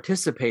need to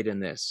participate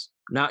in this,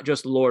 not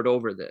just lord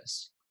over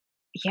this.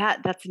 Yeah,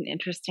 that's an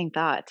interesting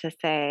thought to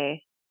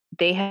say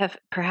they have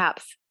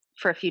perhaps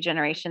for a few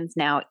generations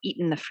now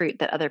eaten the fruit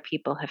that other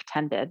people have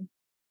tended.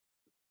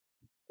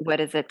 What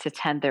is it to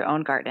tend their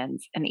own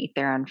gardens and eat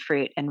their own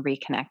fruit and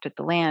reconnect with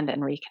the land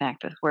and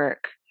reconnect with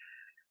work?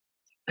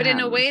 But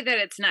in a way that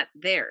it's not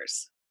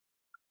theirs,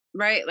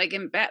 right? Like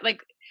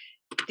like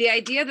the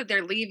idea that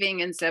they're leaving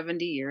in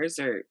 70 years,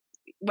 or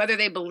whether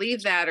they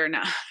believe that or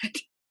not.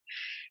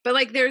 But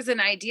like there's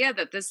an idea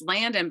that this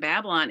land in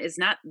Babylon is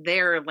not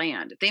their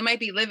land. They might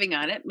be living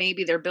on it.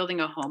 Maybe they're building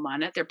a home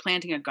on it. They're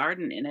planting a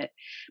garden in it.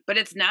 But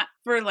it's not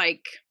for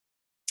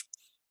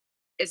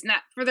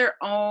their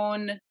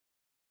own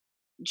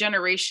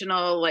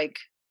generational like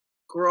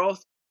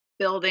growth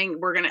building.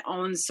 We're going to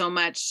own so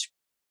much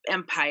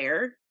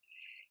empire.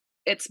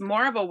 It's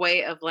more of a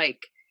way of like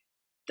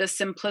the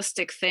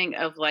simplistic thing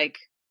of like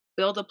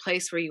build a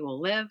place where you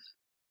will live,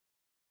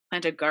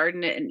 plant a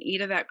garden and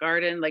eat of that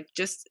garden. Like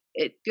just,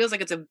 it feels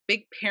like it's a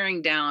big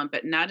paring down,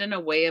 but not in a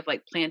way of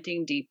like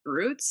planting deep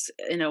roots,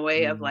 in a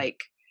way of like,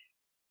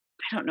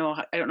 I don't know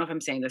if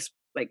I'm saying this,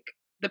 like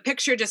the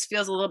picture just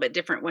feels a little bit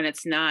different when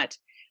it's not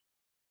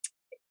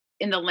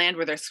in the land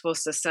where they're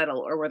supposed to settle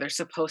or where they're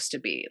supposed to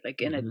be,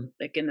 like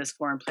in this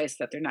foreign place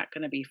that they're not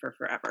going to be for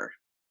forever.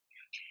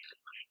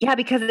 Yeah,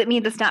 because it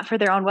means it's not for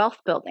their own wealth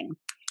building.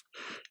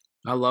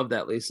 I love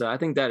that, Lisa. I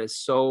think that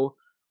is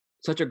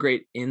such a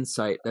great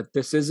insight, that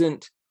this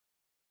isn't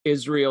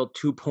Israel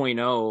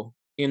 2.0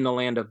 in the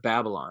land of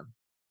Babylon.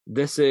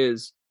 This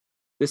is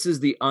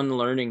the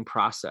unlearning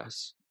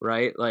process,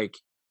 right? Like,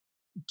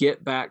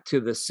 get back to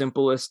the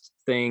simplest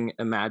thing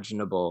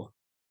imaginable.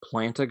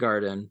 Plant a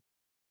garden,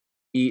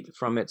 eat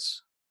from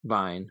its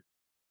vine,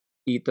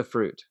 eat the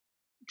fruit.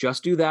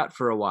 Just do that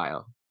for a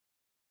while.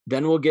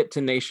 Then we'll get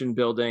to nation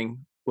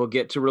building. We'll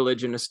get to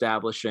religion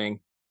establishing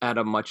at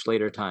a much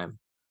later time,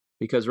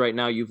 because right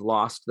now you've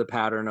lost the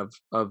pattern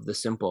of the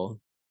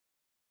simple.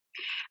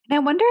 And I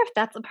wonder if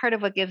that's a part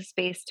of what gives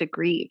space to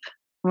grieve.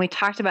 When we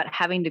talked about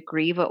having to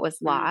grieve what was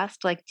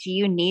lost, like, do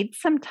you need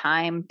some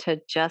time to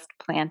just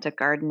plant a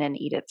garden and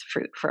eat its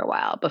fruit for a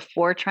while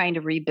before trying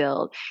to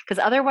rebuild?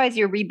 Because otherwise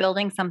you're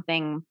rebuilding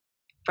something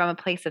from a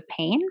place of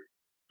pain.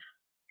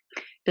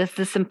 Does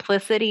the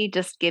simplicity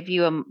just give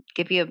you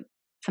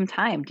some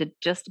time to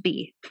just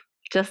be,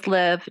 just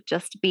live,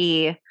 just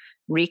be,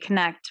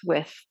 reconnect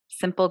with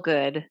simple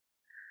good?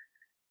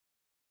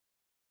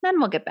 Then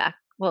we'll get back.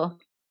 We'll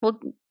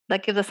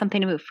that gives us something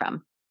to move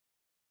from.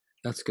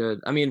 That's good.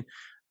 I mean,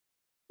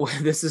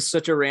 this is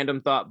such a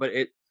random thought, but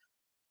it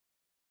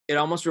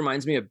almost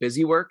reminds me of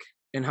busy work,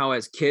 and how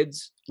as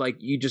kids, like,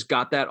 you just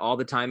got that all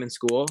the time in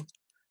school.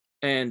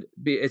 And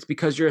it's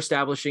because you're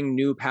establishing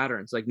new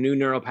patterns, like new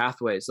neural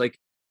pathways. Like,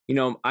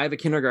 I have a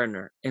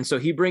kindergartner, and so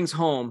he brings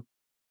home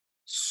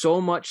so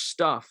much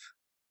stuff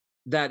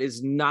that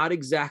is not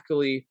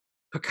exactly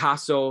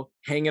Picasso,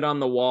 hang it on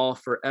the wall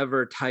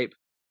forever type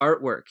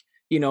artwork.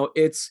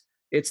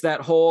 It's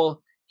that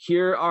whole,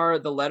 here are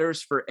the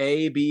letters for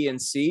A, B,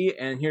 and C,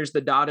 and here's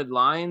the dotted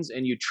lines,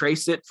 and you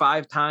trace it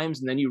 5 times,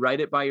 and then you write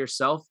it by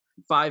yourself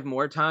 5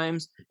 more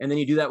times, and then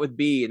you do that with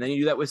B, and then you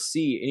do that with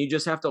C, and you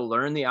just have to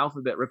learn the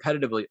alphabet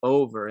repetitively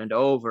over and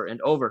over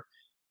and over.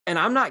 And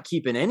I'm not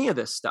keeping any of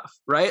this stuff,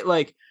 right?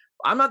 Like,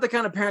 I'm not the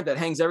kind of parent that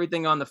hangs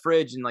everything on the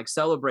fridge and like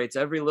celebrates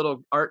every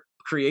little art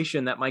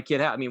creation that my kid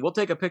has. I mean, we'll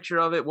take a picture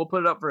of it, we'll put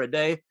it up for a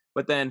day,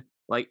 but then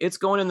like it's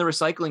going in the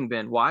recycling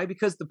bin. Why?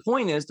 Because the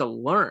point is to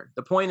learn.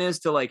 The point is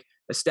to like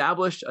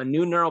establish a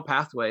new neural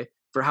pathway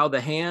for how the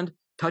hand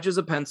touches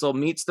a pencil,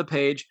 meets the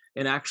page,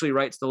 and actually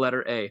writes the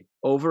letter A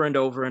over and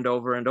over and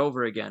over and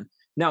over again.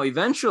 Now,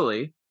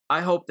 eventually,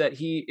 I hope that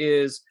he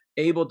is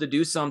able to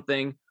do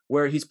something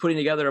where he's putting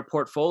together a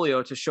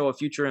portfolio to show a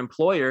future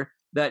employer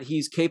that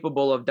he's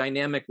capable of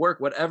dynamic work,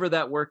 whatever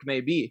that work may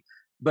be.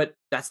 But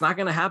that's not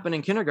going to happen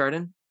in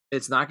kindergarten.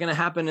 It's not going to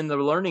happen in the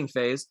learning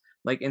phase.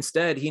 Like,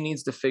 instead, he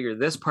needs to figure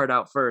this part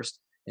out first,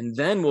 and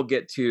then we'll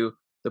get to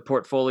the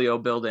portfolio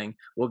building.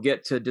 We'll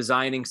get to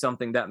designing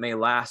something that may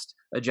last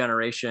a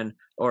generation,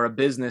 or a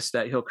business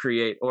that he'll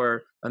create,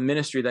 or a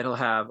ministry that he'll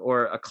have,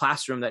 or a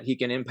classroom that he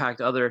can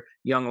impact other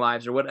young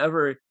lives, or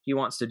whatever he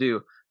wants to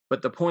do.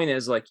 But the point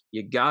is, like,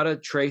 you gotta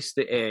trace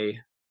the A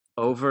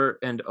over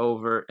and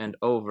over and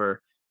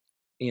over,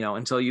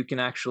 until you can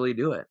actually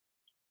do it.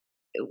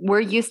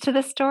 We're used to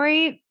this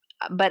story,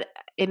 but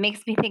it makes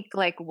me think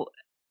like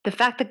the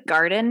fact that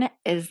garden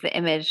is the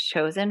image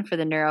chosen for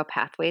the neural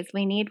pathways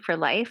we need for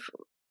life.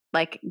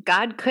 Like,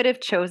 God could have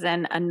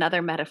chosen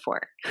another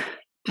metaphor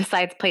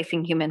besides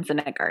placing humans in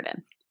a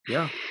garden.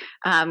 Yeah.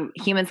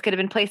 Humans could have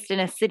been placed in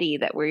a city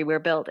that we were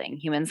building.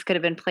 Humans could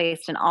have been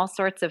placed in all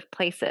sorts of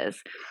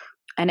places.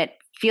 And it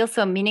feels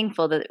so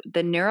meaningful that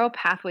the neural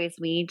pathways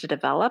we need to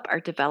develop are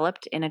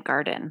developed in a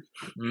garden,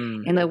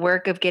 in the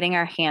work of getting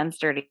our hands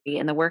dirty,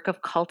 in the work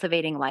of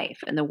cultivating life,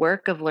 in the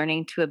work of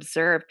learning to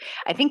observe.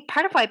 I think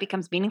part of why it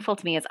becomes meaningful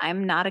to me is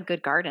I'm not a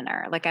good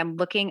gardener. Like I'm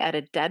looking at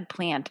a dead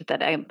plant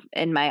that I'm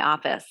in my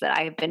office that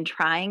I've been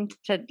trying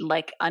to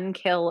like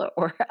unkill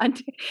or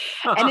and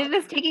it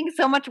is taking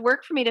so much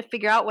work for me to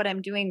figure out what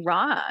I'm doing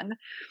wrong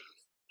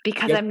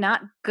because I'm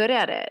not good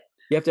at it.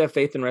 You have to have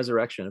faith in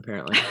resurrection,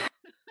 apparently.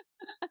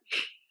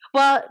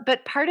 Well,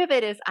 but part of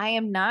it is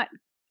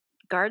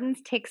gardens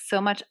take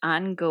so much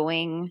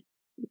ongoing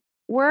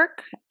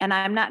work, and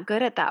I'm not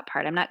good at that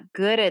part. I'm not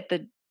good at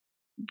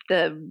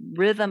the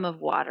rhythm of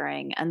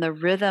watering and the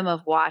rhythm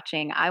of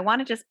watching. I want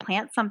to just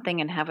plant something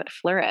and have it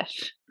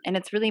flourish. And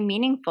it's really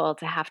meaningful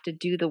to have to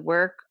do the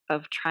work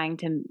of trying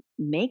to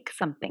make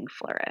something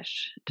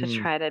flourish, to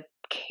try to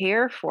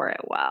care for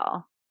it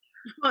well.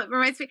 Well,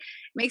 it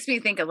makes me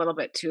think a little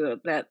bit too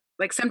that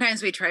like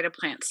sometimes we try to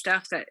plant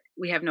stuff that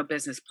we have no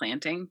business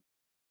planting,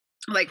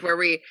 like where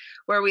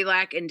we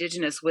lack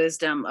indigenous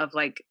wisdom of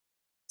like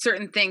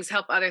certain things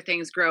help other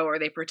things grow, or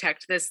they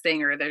protect this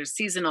thing, or there's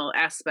seasonal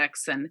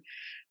aspects. And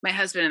my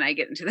husband and I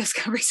get into this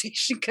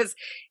conversation because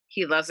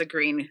he loves a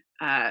green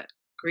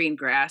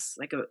grass,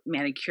 like a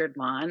manicured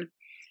lawn.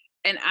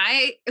 And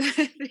I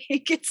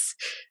think it's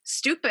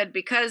stupid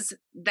because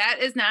that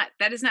is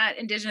not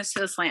indigenous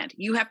to this land.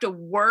 You have to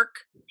work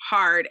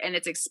hard and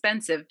it's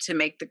expensive to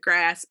make the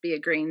grass be a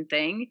green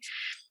thing.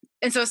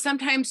 And so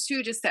sometimes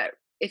too, just that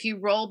if you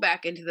roll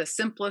back into the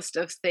simplest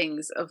of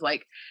things of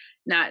like,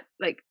 not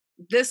like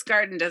this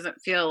garden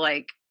doesn't feel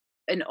like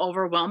an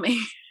overwhelming,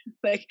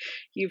 like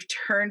you've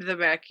turned the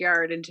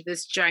backyard into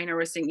this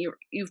ginormous thing.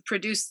 You've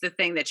produced the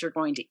thing that you're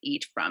going to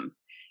eat from.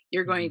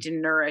 You're going to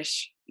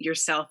nourish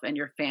yourself and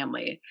your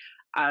family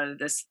out of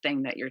this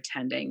thing that you're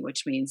tending,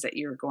 which means that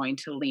you're going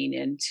to lean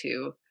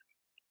into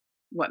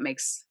what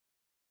makes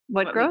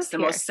the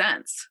most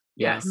sense.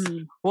 Yes.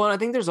 Well, and I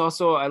think there's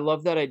also, I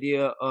love that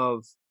idea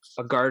of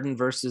a garden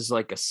versus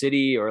like a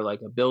city or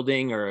like a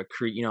building or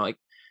like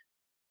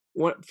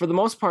for the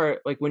most part,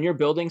 like when you're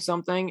building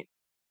something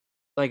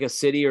like a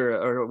city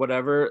or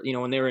whatever,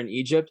 when they were in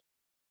Egypt,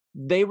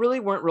 they really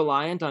weren't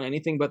reliant on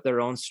anything but their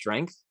own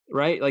strength,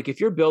 right? Like if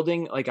you're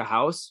building like a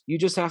house, you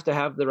just have to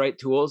have the right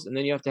tools, and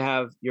then you have to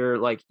have your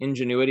like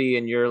ingenuity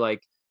and your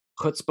like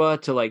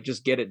chutzpah to like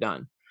just get it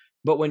done.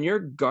 But when you're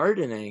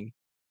gardening,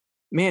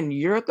 man,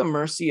 you're at the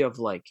mercy of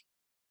like,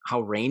 how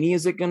rainy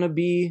is it going to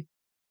be?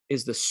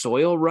 Is the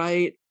soil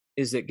right?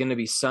 Is it going to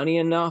be sunny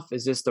enough?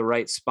 Is this the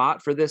right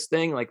spot for this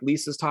thing? Like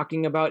Lisa's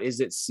talking about, is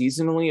it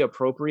seasonally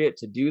appropriate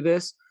to do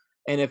this?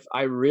 And if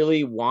I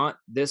really want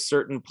this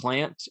certain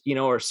plant,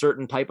 or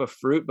certain type of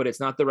fruit, but it's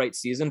not the right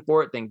season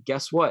for it, then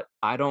guess what?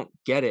 I don't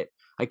get it.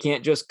 I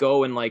can't just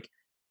go and like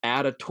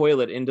add a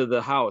toilet into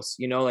the house,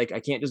 like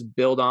I can't just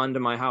build onto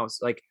my house.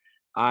 Like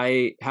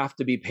I have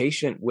to be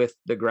patient with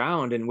the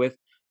ground and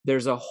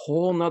there's a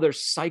whole nother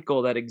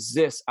cycle that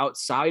exists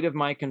outside of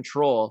my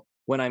control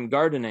when I'm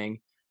gardening.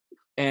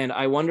 And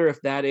I wonder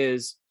if that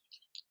is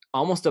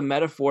almost a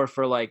metaphor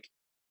for like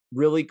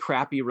really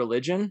crappy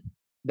religion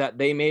that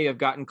they may have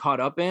gotten caught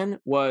up in,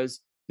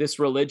 was this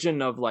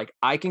religion of like,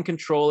 I can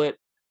control it.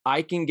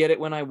 I can get it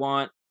when I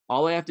want.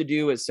 All I have to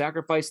do is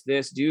sacrifice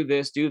this, do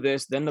this,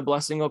 then the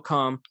blessing will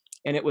come.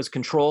 And it was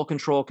control,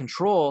 control,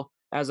 control,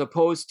 as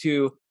opposed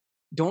to,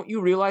 don't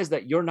you realize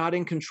that you're not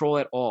in control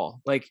at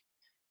all? Like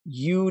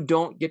you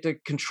don't get to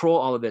control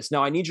all of this.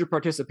 Now I need your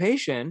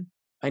participation.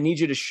 I need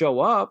you to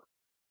show up,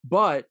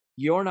 but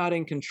you're not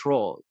in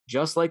control.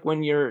 Just like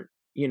when you're,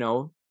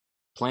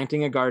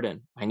 planting a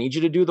garden, I need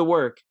you to do the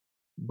work,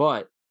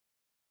 but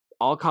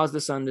I'll cause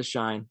the sun to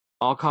shine.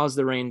 I'll cause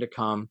the rain to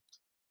come.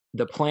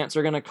 The plants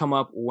are going to come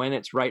up when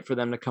it's right for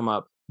them to come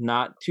up,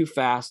 not too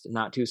fast,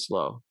 not too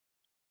slow.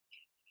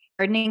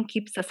 Gardening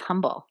keeps us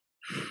humble.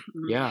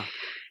 Yeah.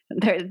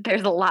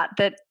 There's a lot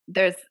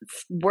there's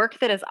work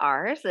that is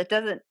ours that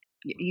doesn't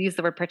use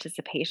the word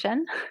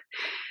participation,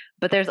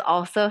 but there's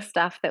also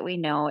stuff that we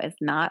know is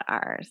not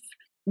ours,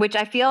 which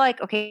I feel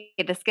like, okay,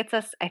 this gets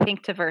us, I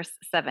think, to verse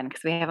 7,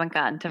 because we haven't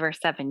gotten to verse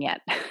 7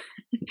 yet.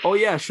 Oh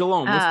yeah,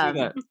 shalom. Let's do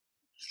that.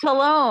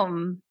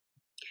 Shalom.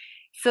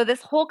 So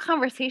this whole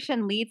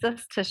conversation leads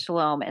us to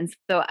shalom. And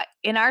so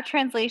in our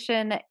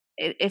translation,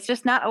 it's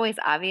just not always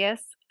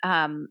obvious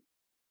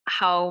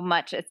how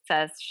much it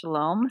says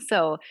shalom.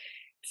 So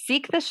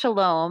seek the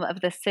shalom of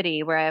the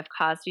city where I have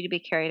caused you to be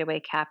carried away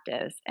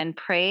captives, and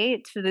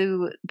pray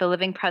to the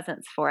living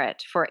presence for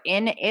it. For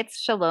in its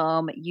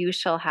shalom, you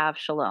shall have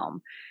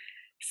shalom.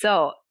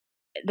 So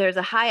there's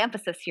a high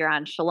emphasis here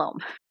on shalom.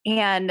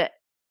 And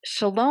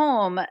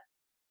shalom,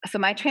 so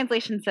my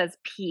translation says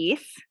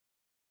peace.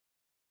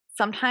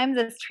 Sometimes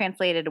it's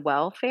translated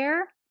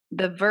welfare.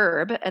 The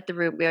verb at the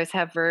root, we always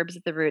have verbs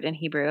at the root in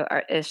Hebrew,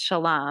 is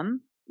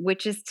shalom,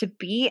 which is to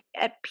be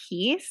at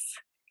peace,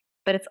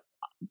 but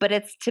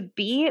it's to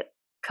be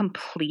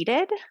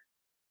completed.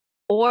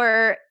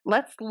 Or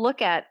let's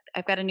look at,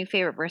 I've got a new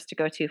favorite verse to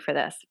go to for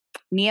this.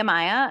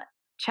 Nehemiah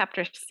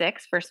chapter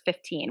 6, verse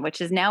 15, which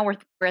is now we're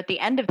at the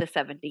end of the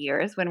 70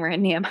 years when we're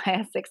in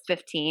Nehemiah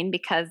 6:15,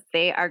 because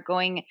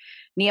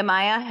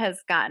Nehemiah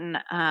has gotten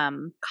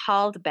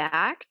called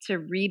back to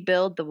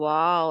rebuild the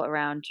wall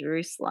around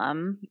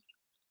Jerusalem,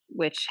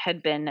 which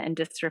had been in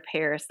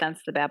disrepair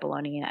since the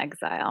Babylonian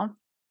exile.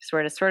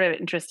 Sort of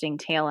interesting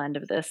tail end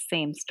of this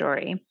same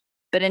story.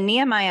 But in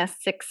Nehemiah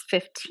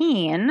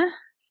 6:15,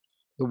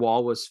 the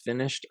wall was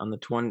finished on the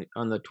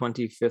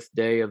 25th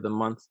day of the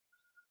month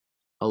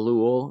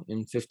Elul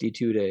in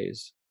 52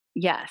 days.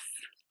 Yes.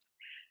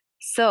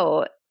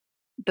 So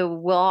the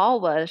wall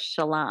was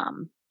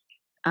shalom.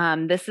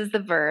 This is the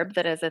verb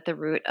that is at the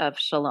root of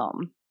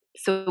shalom.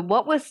 So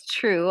what was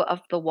true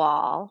of the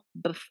wall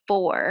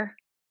before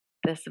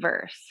this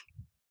verse?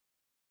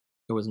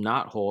 It was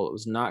not whole. It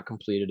was not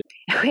completed.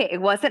 Okay,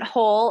 it wasn't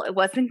whole. It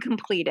wasn't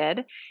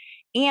completed.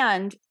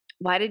 And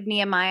why did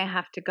Nehemiah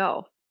have to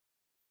go?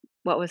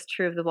 What was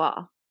true of the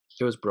wall?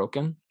 It was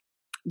broken.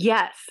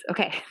 Yes.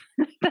 Okay.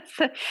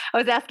 I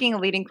was asking a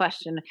leading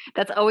question.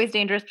 That's always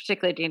dangerous,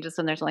 particularly dangerous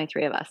when there's only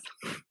 3 of us.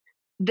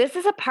 This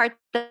is a part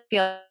that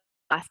feels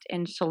lost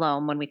in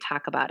Shalom when we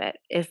talk about it,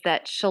 is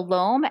that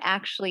Shalom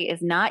actually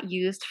is not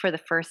used for the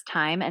first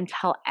time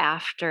until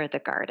after the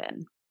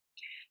garden.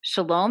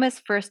 Shalom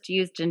is first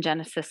used in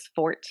Genesis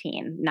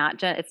 14.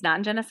 It's not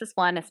in Genesis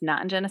 1. It's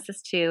not in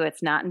Genesis 2.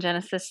 It's not in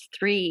Genesis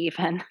 3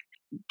 even.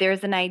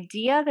 There's an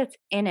idea that's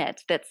in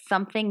it that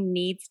something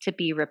needs to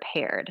be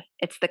repaired.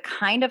 It's the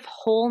kind of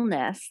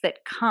wholeness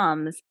that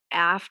comes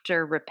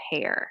after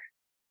repair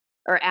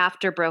or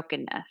after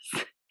brokenness.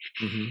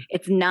 Mm-hmm.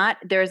 It's not,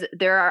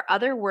 there are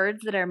other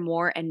words that are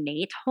more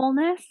innate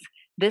wholeness.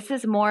 This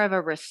is more of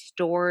a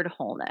restored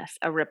wholeness,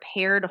 a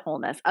repaired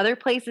wholeness. Other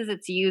places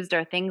it's used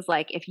are things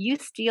like, if you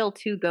steal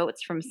 2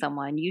 goats from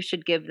someone, you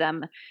should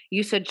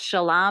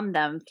shalom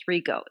them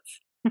 3 goats.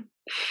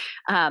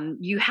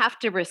 You have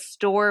to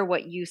restore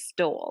what you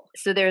stole.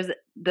 So there's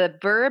the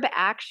verb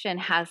action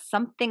has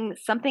something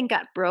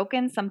got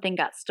broken, something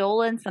got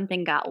stolen,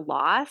 something got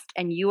lost,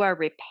 and you are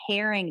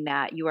repairing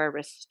that, you are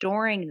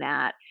restoring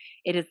that.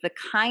 It is the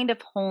kind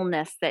of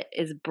wholeness that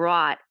is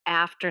brought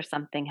after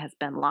something has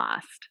been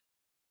lost.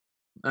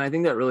 And I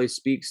think that really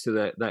speaks to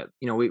that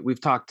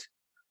we've talked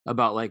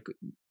about like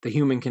the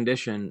human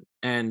condition,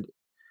 and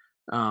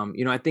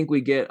I think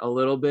we get a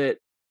little bit,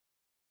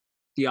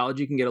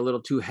 theology can get a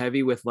little too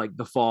heavy with like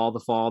the fall,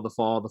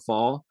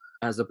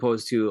 as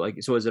opposed to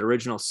like, so is it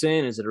original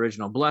sin? Is it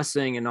original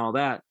blessing and all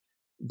that?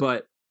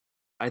 But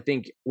I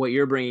think what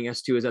you're bringing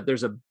us to is that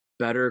there's a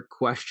better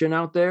question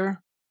out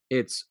there.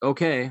 It's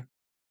okay.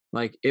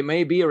 Like it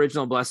may be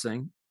original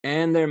blessing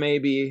and there may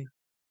be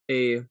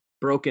a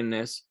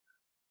brokenness,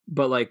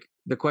 but like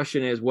the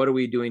question is, what are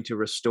we doing to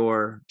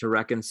restore, to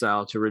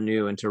reconcile, to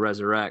renew, and to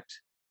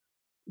resurrect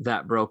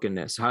that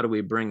brokenness? How do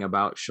we bring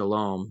about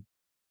shalom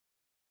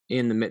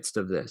in the midst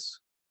of this?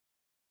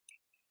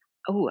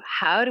 Oh,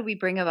 how do we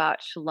bring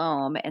about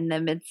shalom in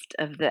the midst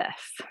of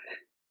this?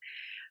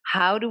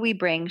 How do we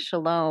bring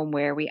shalom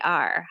where we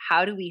are?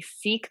 How do we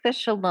seek the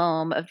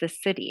shalom of the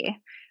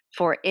city?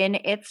 For in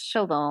its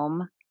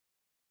shalom,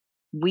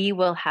 we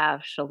will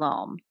have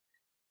shalom.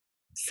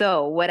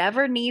 So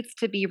whatever needs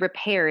to be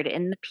repaired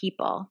in the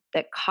people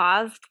that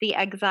caused the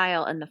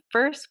exile in the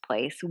first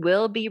place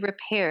will be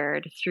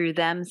repaired through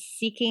them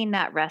seeking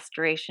that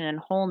restoration and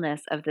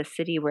wholeness of the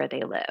city where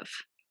they live.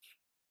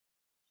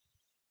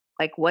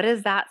 Like, what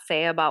does that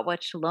say about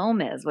what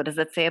shalom is? What does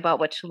it say about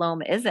what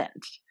shalom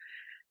isn't?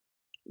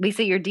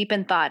 Lisa, you're deep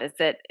in thought. Is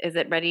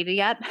it ready to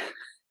yet?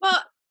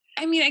 Well,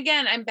 I mean,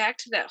 again, I'm back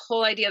to that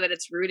whole idea that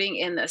it's rooting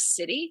in the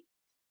city.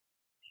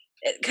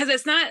 Because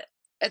it's not,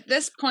 at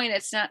this point,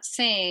 it's not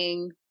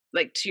saying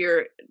like to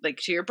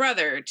your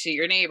brother, to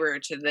your neighbor,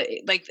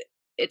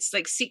 it's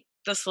like seek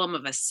the shalom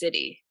of a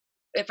city.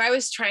 If I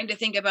was trying to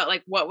think about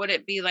like, what would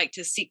it be like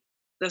to seek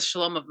the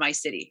shalom of my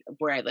city, of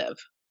where I live?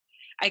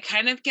 I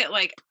kind of get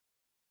like,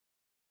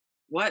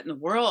 what in the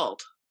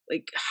world?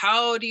 Like,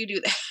 how do you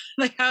do that?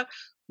 Like,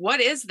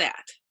 what is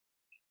that?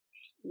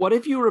 What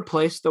if you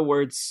replace the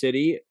word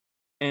city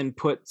and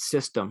put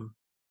system?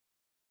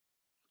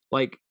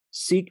 Like,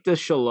 seek the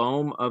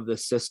shalom of the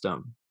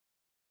system.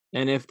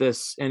 And if the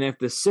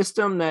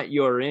system that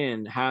you're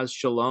in has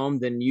shalom,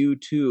 then you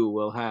too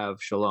will have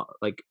shalom,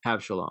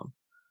 have shalom.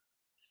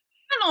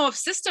 I don't know if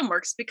system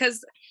works,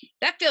 because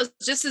that feels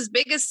just as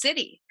big as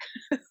city.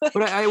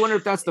 But I wonder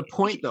if that's the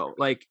point though.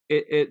 Like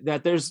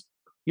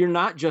you're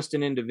not just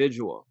an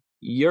individual.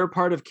 You're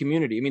part of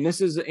community. I mean,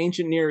 this is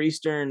ancient Near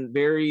Eastern,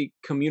 very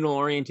communal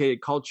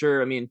oriented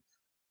culture. I mean,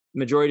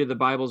 majority of the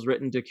Bible is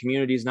written to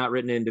communities, not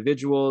written to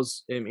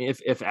individuals. I mean,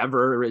 if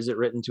ever is it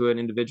written to an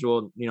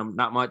individual,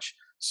 not much.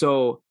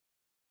 So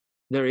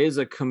there is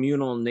a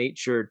communal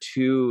nature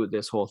to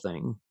this whole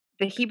thing.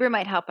 The Hebrew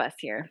might help us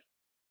here.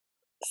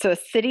 So a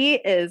city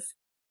is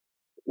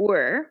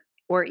ur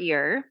or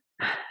ir,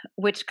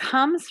 which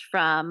comes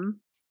from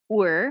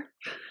ur,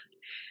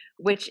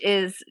 which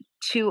is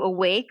to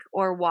awake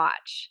or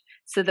watch.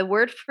 So the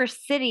word for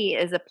city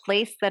is a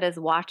place that is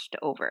watched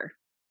over.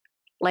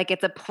 Like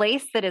it's a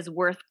place that is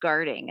worth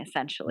guarding,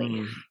 essentially.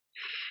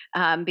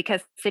 Mm.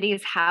 Because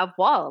cities have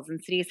walls and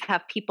cities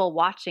have people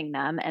watching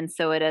them, and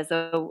so it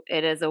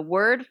is a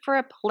word for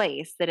a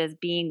place that is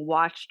being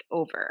watched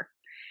over,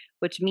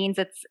 which means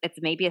it's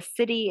maybe a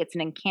city, it's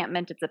an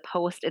encampment, it's a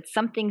post, it's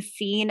something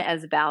seen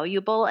as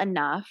valuable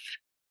enough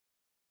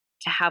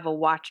to have a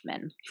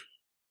watchman.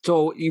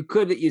 So you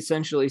could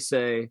essentially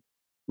say,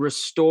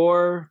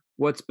 restore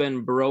what's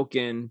been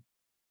broken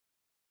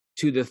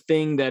to the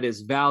thing that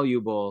is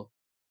valuable,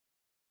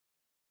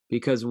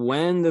 because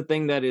when the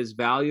thing that is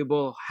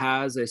valuable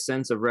has a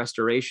sense of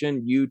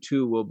restoration, you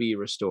too will be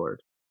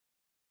restored.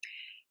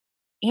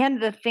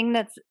 And the thing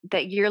that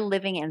you're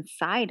living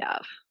inside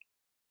of.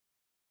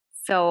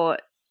 So,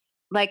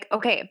 like,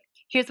 okay,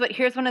 here's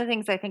one of the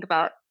things I think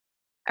about.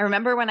 I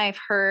remember when I've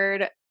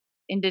heard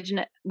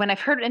indigenous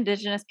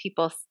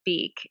people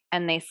speak,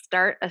 and they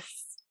start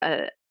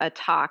a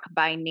talk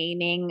by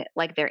naming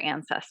like their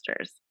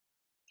ancestors.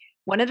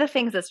 One of the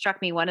things that struck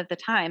me one of the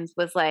times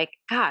was like,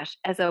 gosh,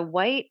 as a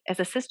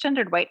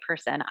cisgendered white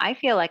person, I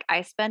feel like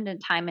I spend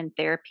time in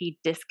therapy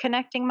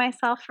disconnecting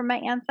myself from my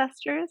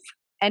ancestors.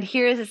 And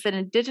here is this an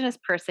indigenous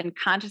person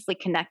consciously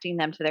connecting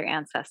them to their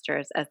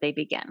ancestors as they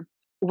begin.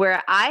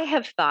 Where I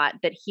have thought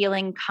that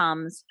healing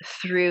comes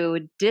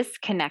through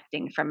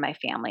disconnecting from my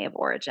family of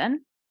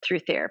origin through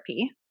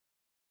therapy.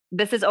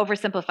 This is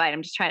oversimplified.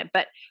 I'm just trying to,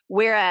 but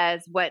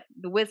whereas what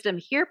the wisdom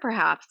here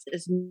perhaps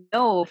is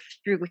no,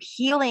 through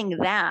healing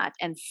that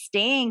and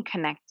staying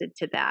connected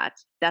to that,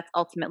 that's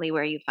ultimately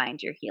where you find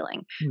your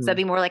healing. So it'd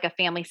be more like a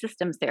family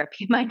systems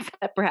therapy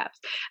mindset, perhaps,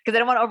 because I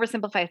don't want to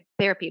oversimplify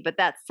therapy, but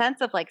that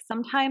sense of like,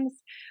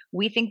 sometimes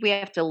we think we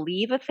have to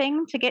leave a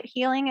thing to get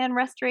healing and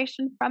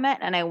restoration from it.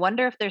 And I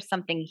wonder if there's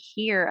something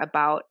here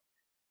about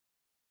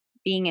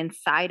being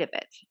inside of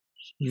it,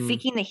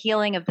 seeking the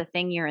healing of the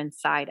thing you're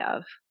inside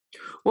of.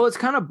 Well, it's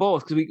kind of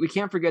both, because we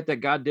can't forget that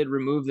God did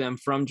remove them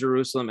from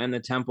Jerusalem and the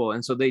temple.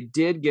 And so they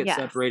did get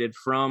separated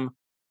from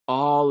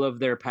all of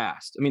their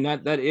past. I mean,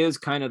 that is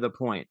kind of the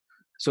point.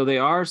 So they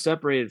are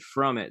separated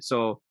from it.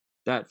 So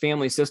that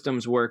family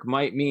systems work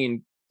might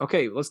mean,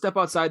 okay, let's step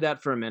outside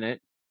that for a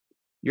minute.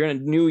 You're in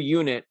a new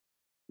unit.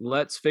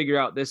 Let's figure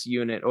out this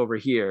unit over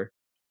here.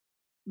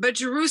 But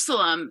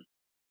Jerusalem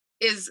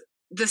is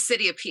the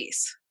city of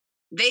peace.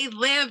 They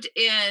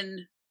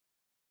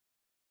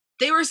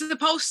were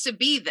supposed to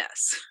be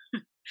this.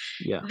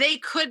 Yeah. They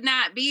could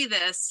not be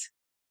this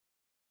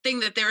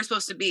thing that they were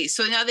supposed to be.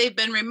 So now they've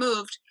been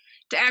removed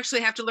to actually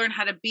have to learn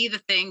how to be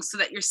the thing so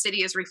that your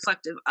city is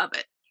reflective of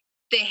it.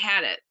 They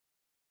had it.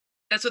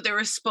 That's what they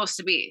were supposed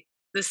to be.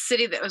 The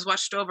city that was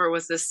watched over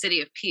was the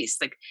city of peace.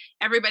 Like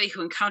everybody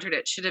who encountered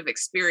it should have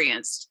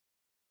experienced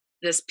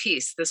this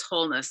peace, this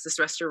wholeness, this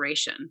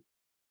restoration.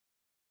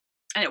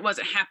 And it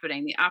wasn't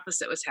happening. The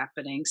opposite was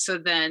happening. So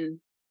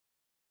then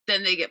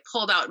they get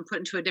pulled out and put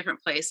into a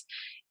different place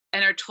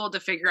and are told to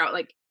figure out,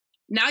 like,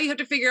 now you have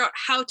to figure out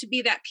how to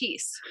be that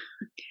peace.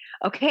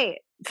 Okay.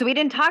 So we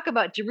didn't talk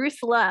about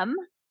Jerusalem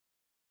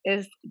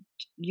is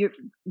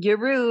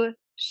Yeru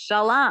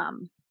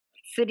Shalom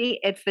city.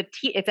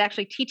 It's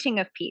actually teaching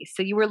of peace.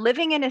 So you were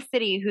living in a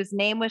city whose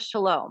name was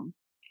Shalom,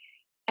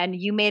 and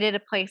you made it a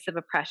place of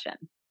oppression.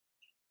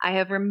 I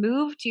have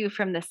removed you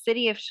from the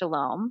city of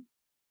Shalom,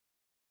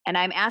 and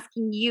I'm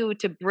asking you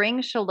to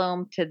bring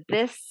Shalom to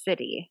this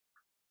city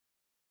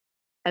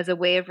as a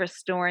way of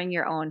restoring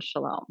your own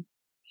shalom.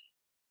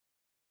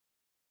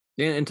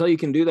 And until you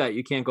can do that,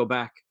 you can't go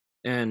back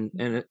and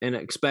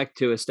expect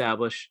to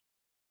establish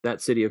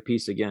that city of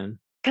peace again.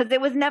 Because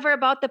it was never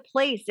about the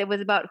place. It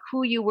was about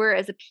who you were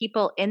as a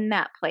people in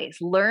that place.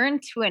 Learn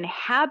to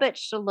inhabit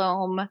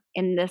shalom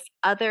in this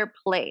other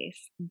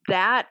place.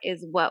 That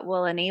is what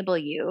will enable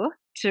you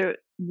to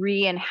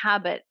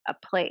re-inhabit a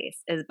place,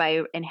 is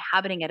by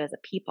inhabiting it as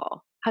a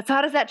people. So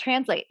how does that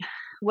translate?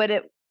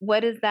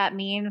 What does that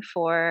mean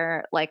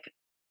for, like,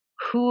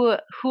 who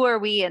are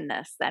we in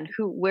this then?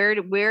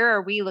 Where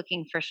are we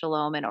looking for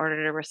shalom in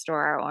order to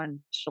restore our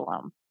own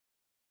shalom?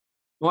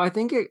 Well, I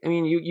think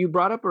you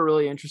brought up a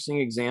really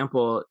interesting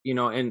example,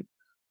 and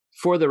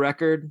for the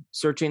record,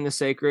 Searching the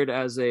Sacred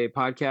as a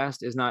podcast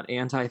is not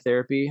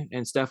anti-therapy,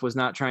 and Steph was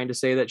not trying to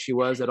say that she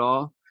was at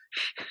all.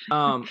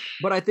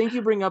 But I think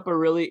you bring up a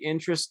really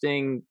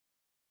interesting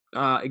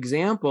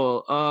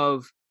example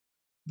of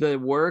the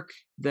work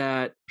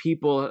that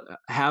people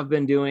have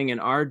been doing and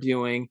are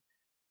doing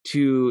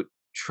to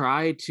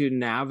try to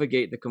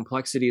navigate the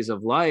complexities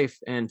of life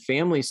and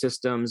family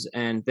systems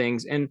and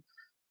things. And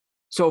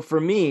so for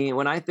me,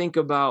 when I think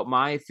about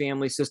my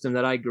family system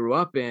that I grew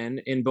up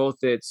in both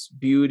its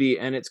beauty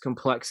and its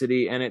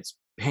complexity and its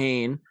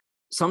pain,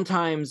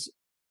 sometimes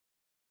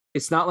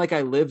it's not like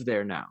I live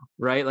there now,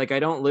 right? Like I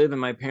don't live in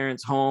my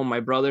parents' home. My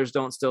brothers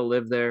don't still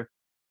live there.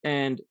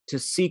 And to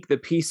seek the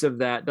peace of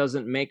that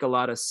doesn't make a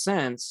lot of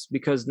sense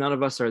because none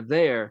of us are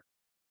there.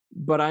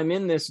 But I'm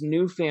in this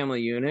new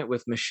family unit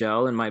with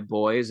Michelle and my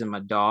boys and my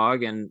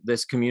dog and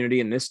this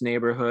community and this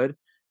neighborhood.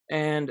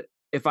 And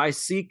if I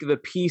seek the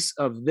peace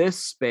of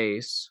this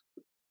space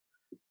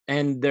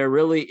and there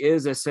really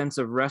is a sense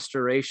of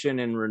restoration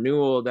and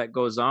renewal that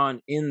goes on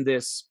in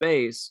this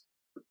space,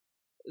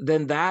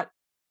 then that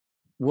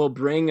will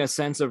bring a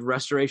sense of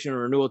restoration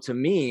and renewal to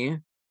me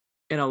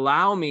and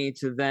allow me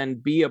to then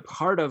be a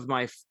part of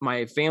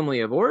my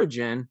family of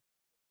origin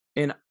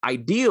in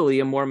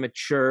ideally a more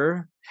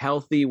mature,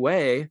 healthy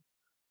way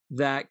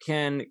that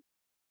can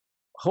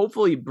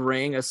hopefully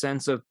bring a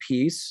sense of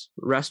peace,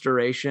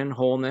 restoration,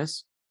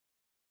 wholeness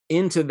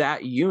into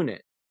that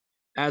unit,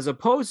 as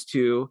opposed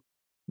to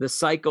the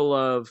cycle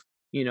of,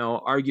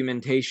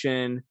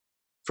 argumentation,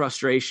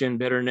 frustration,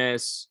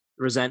 bitterness,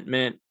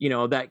 resentment,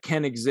 that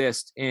can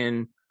exist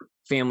in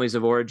families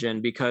of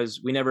origin because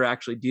we never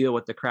actually deal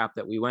with the crap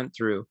that we went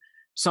through.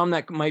 Some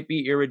that might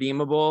be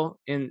irredeemable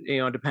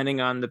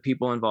depending on the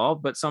people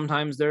involved, but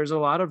sometimes there's a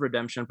lot of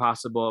redemption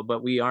possible,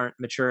 but we aren't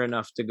mature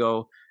enough to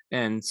go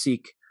and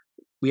seek.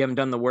 We haven't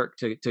done the work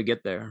to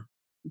get there.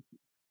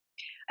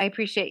 I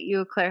appreciate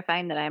you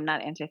clarifying that I'm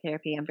not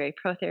anti-therapy. I'm very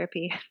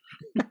pro-therapy.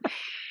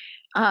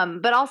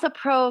 But also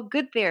pro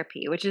good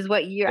therapy, which is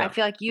what I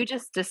feel like you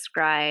just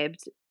described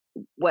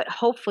what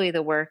hopefully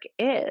the work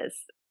is.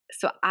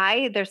 So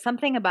there's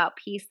something about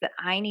peace that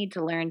I need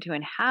to learn to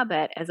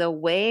inhabit as a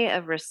way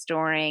of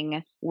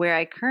restoring where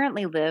I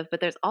currently live,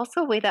 but there's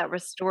also a way that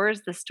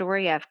restores the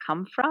story I've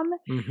come from.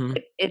 Mm-hmm.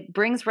 It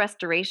brings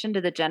restoration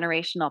to the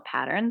generational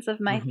patterns of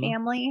my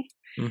family,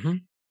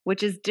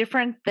 which is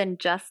different than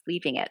just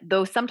leaving it.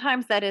 Though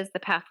sometimes that is the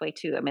pathway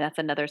too. I mean, that's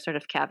another sort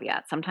of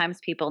caveat. Sometimes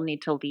people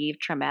need to leave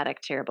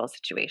traumatic, terrible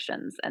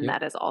situations, and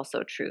that is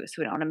also true. So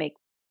we don't want to make,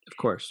 of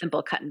course,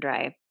 simple, cut and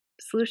dry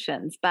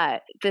solutions.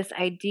 But this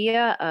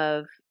idea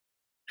of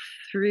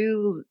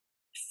through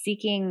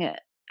seeking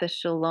the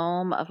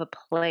shalom of a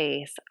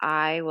place,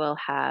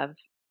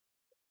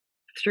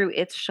 through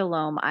its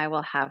shalom, I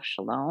will have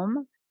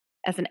shalom.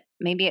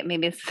 Maybe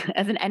it's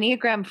as an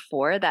Enneagram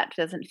 4, that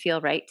doesn't feel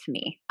right to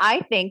me.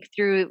 I think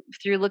through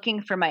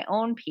looking for my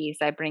own peace,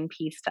 I bring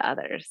peace to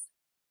others.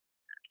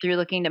 Through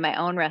looking to my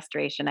own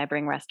restoration, I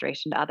bring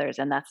restoration to others.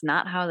 And that's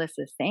not how this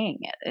is saying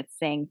it. It's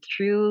saying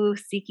through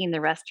seeking the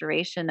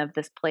restoration of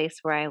this place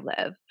where I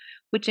live,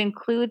 which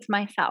includes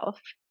myself,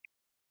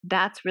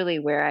 that's really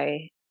where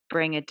I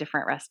bring a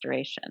different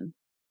restoration.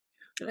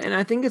 And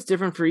I think it's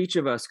different for each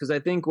of us, because I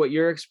think what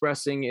you're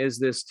expressing is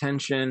this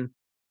tension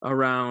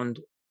around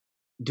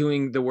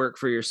doing the work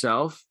for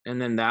yourself,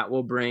 and then that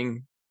will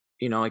bring,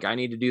 I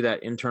need to do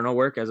that internal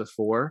work as a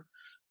 4.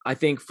 I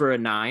think for a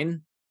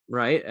 9,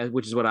 right,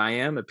 which is what I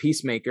am, a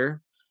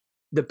peacemaker,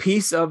 the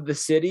peace of the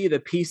city, the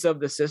peace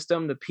of the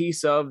system, the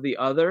peace of the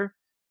other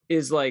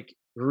is like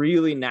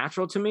really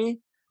natural to me.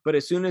 But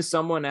as soon as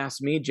someone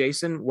asks me,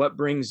 Jason, what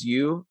brings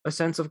you a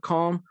sense of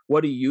calm?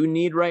 What do you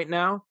need right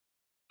now?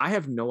 I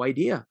have no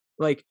idea.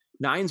 Like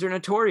 9s are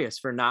notorious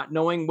for not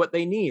knowing what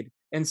they need.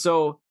 And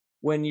so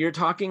when you're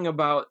talking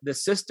about the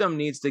system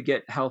needs to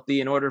get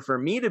healthy in order for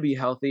me to be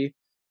healthy,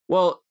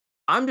 well,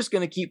 I'm just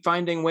going to keep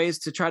finding ways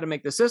to try to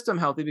make the system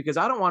healthy because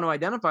I don't want to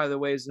identify the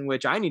ways in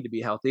which I need to be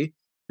healthy,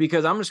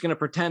 because I'm just going to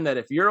pretend that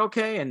if you're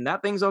okay and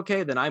that thing's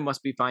okay, then I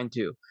must be fine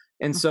too.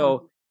 And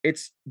so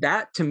it's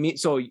that to me.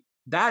 So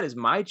that is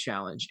my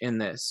challenge in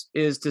this,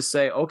 is to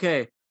say,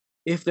 okay,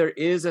 if there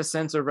is a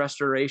sense of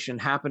restoration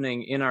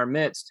happening in our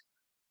midst,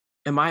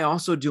 am I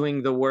also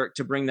doing the work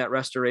to bring that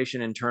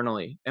restoration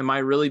internally? Am I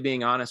really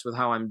being honest with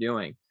how I'm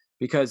doing?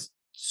 Because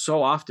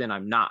so often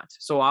I'm not.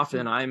 So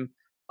often I'm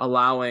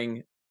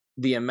allowing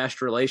the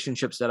enmeshed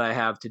relationships that I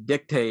have to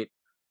dictate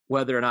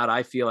whether or not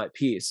I feel at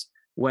peace,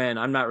 when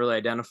I'm not really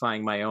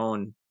identifying my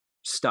own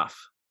stuff.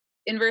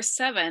 In verse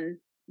 7,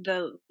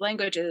 the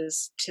language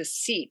is to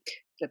seek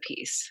the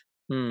peace.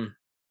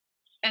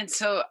 And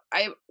so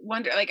I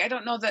wonder, I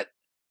don't know that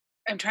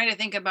I'm trying to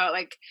think about,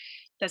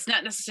 that's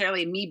not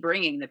necessarily me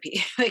bringing the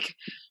peace.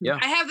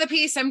 I have the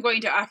peace, I'm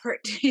going to offer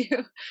it to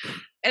you.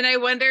 And I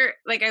wonder,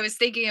 I was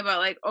thinking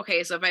about,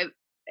 okay, so if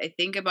I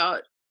think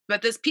about,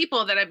 but this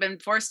people that I've been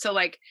forced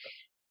to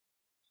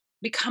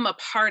become a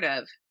part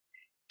of,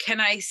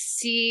 can I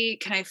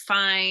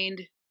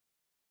find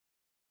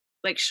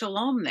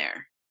shalom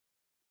there?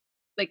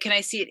 Can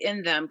I see it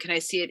in them? Can I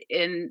see it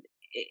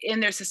in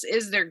their,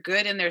 is there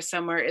good in there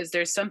somewhere? Is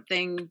there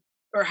something,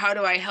 or how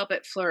do I help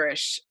it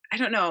flourish? I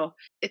don't know.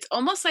 It's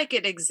almost like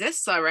it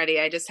exists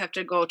already. I just have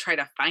to go try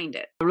to find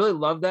it. I really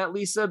love that,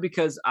 Lisa,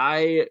 because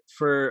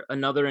for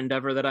another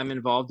endeavor that I'm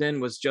involved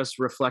in, was just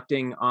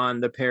reflecting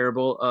on the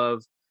parable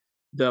of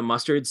the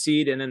mustard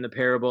seed and in the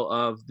parable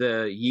of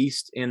the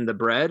yeast in the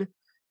bread.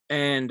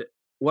 And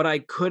what I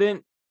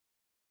got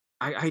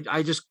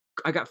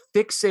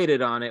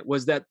fixated on it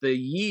was that the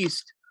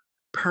yeast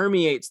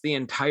permeates the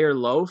entire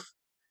loaf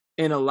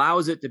and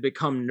allows it to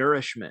become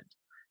nourishment,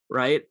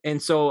 right?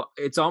 And so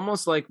it's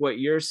almost like what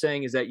you're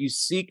saying is that you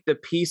seek the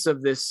peace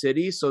of this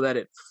city so that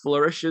it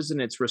flourishes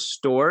and it's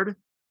restored,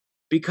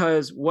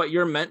 because what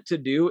you're meant to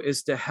do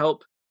is to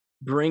help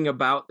bring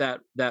about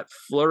that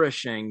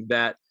flourishing,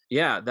 that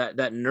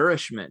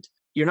nourishment.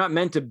 You're not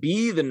meant to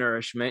be the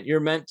nourishment.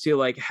 You're meant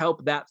to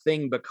help that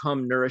thing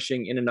become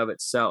nourishing in and of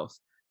itself,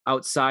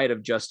 outside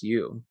of just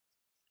you.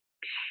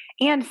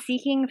 And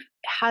seeking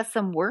has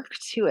some work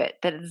to it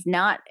that is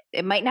not,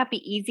 it might not be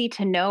easy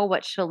to know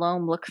what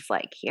shalom looks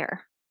like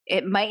here.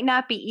 It might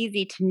not be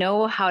easy to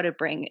know how to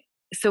bring it.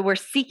 So we're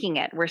seeking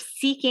it. We're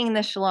seeking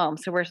the shalom.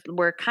 So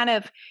we're kind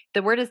of,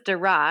 the word is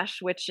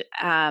darash, which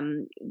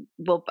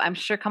will, I'm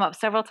sure, come up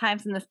several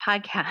times in this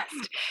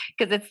podcast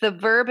because it's the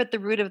verb at the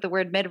root of the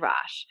word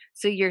midrash.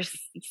 So you're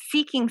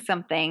seeking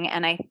something,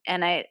 and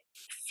I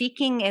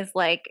seeking is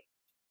like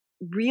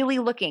really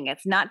looking.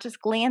 It's not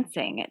just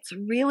glancing. It's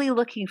really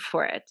looking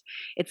for it.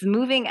 It's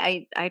moving.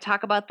 I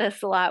talk about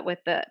this a lot with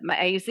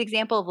I use the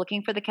example of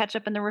looking for the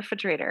ketchup in the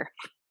refrigerator.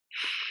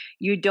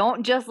 You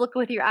don't just look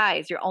with your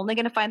eyes. You're only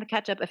going to find the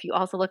ketchup if you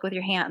also look with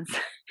your hands.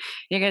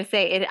 You're going to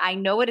say, I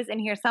know it is in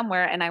here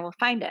somewhere and I will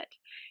find it.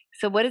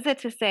 So what is it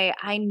to say,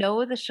 I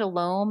know the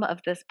shalom of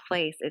this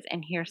place is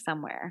in here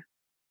somewhere,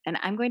 and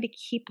I'm going to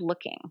keep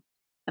looking.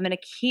 I'm going to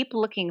keep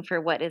looking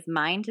for what is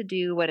mine to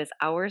do, what is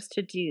ours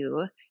to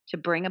do to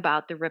bring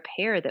about the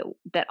repair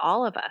that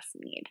all of us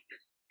need.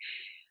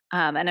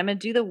 And I'm going to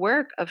do the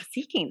work of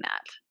seeking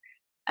that.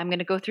 I'm going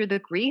to go through the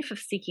grief of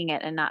seeking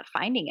it and not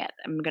finding it.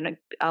 I'm going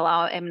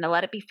to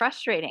let it be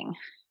frustrating.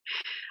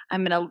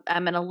 I'm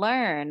going to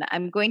learn.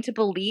 I'm going to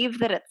believe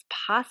that it's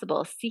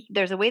possible.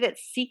 There's a way that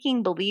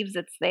seeking believes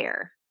it's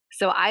there.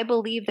 So I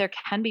believe there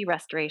can be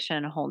restoration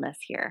and wholeness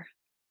here.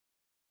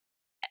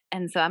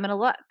 And so I'm going to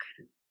look.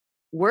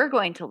 We're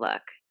going to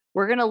look.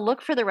 We're going to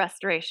look for the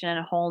restoration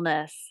and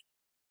wholeness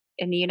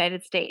in the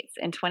United States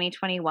in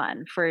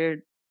 2021 for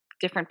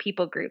different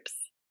people groups,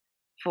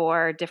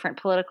 for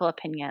different political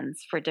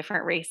opinions, for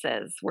different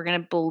races. We're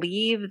going to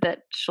believe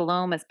that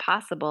shalom is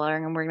possible,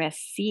 and we're going to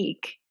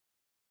seek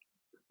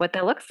what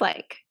that looks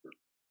like,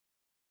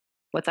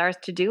 what's ours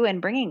to do in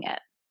bringing it.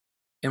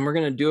 And we're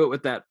going to do it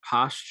with that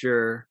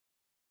posture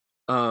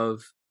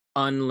of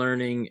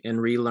unlearning and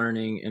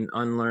relearning and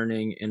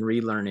unlearning and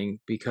relearning,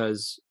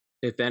 because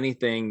if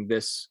anything,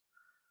 this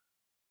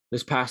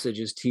passage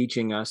is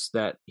teaching us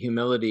that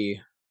humility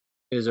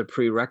is a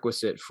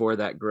prerequisite for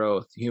that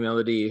growth.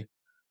 Humility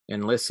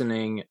and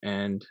listening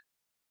and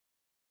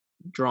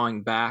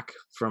drawing back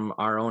from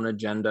our own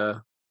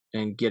agenda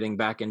and getting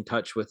back in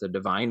touch with a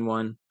divine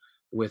one,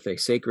 with a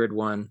sacred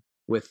one,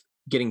 with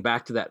getting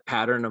back to that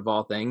pattern of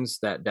all things,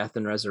 that death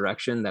and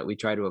resurrection that we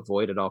try to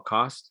avoid at all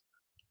costs.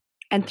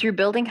 And through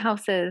building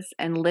houses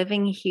and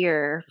living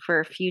here for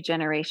a few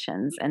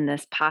generations in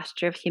this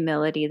posture of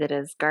humility that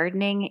is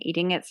gardening,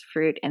 eating its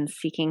fruit, and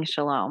seeking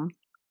shalom,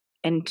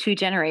 in 2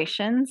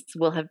 generations,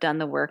 we'll have done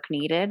the work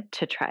needed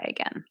to try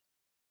again.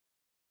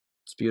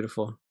 It's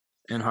beautiful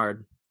and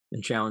hard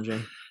and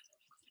challenging.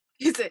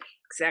 It's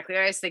exactly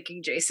what I was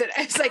thinking, Jason.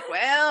 I was like,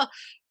 well,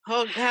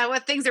 oh God,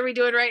 what things are we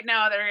doing right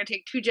now that are going to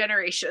take 2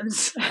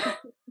 generations?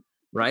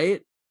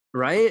 Right?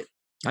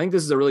 I think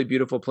this is a really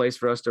beautiful place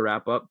for us to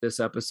wrap up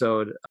this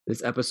episode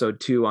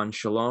 2 on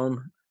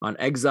shalom, on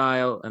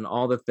exile, and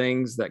all the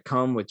things that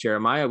come with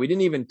Jeremiah. We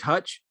didn't even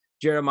touch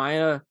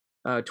Jeremiah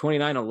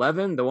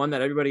 29:11, the one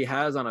that everybody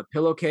has on a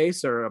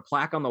pillowcase or a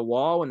plaque on the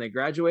wall when they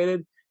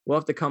graduated. We'll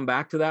have to come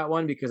back to that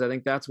one, because I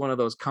think that's one of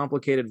those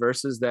complicated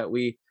verses that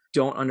we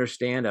don't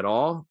understand at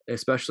all,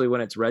 especially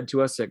when it's read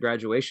to us at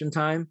graduation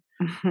time.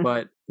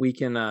 But we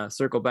can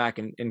circle back,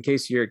 and in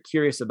case you're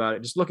curious about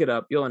it, just look it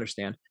up. You'll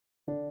understand.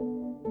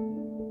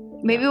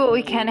 Maybe what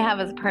we can have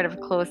as part of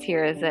close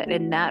here is that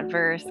in that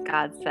verse,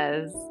 God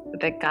says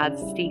that God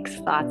seeks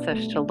thoughts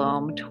of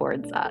shalom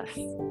towards us.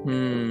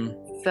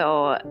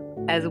 So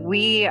as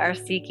we are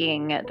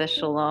seeking the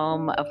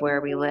shalom of where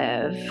we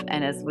live,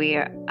 and as we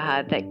are,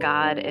 that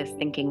God is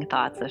thinking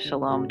thoughts of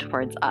shalom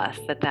towards us,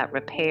 that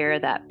repair,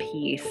 that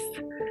peace,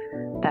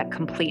 that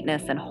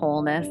completeness and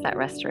wholeness, that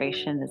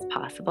restoration is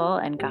possible.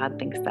 And God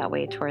thinks that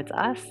way towards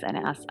us and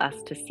asks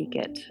us to seek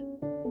it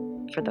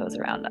for those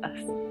around us.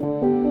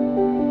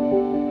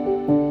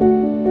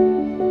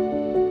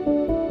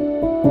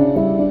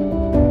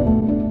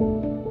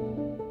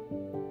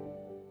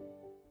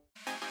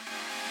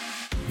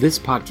 This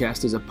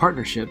podcast is a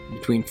partnership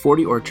between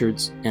 40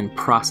 Orchards and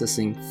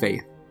Processing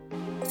Faith.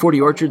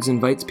 40 Orchards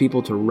invites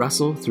people to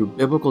wrestle through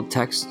biblical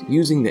texts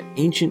using the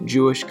ancient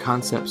Jewish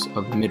concepts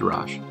of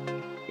Midrash.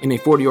 In a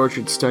 40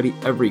 Orchards study,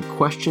 every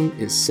question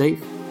is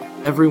safe,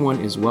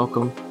 everyone is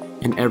welcome,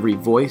 and every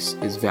voice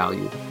is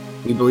valued.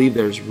 We believe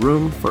there's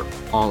room for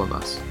all of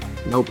us.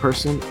 No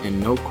person and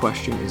no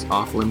question is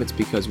off limits,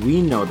 because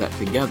we know that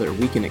together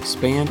we can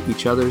expand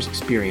each other's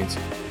experience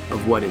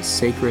of what is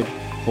sacred,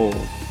 whole,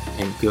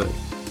 and good.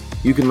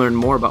 You can learn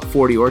more about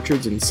 40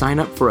 Orchards and sign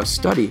up for a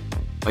study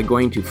by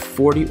going to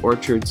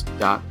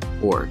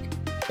 40orchards.org.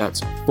 That's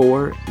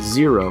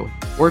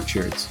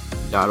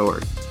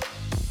 40orchards.org.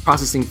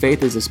 Processing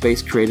Faith is a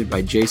space created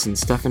by Jason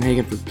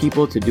Steffenhagen for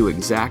people to do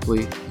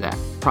exactly that,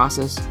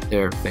 process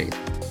their faith.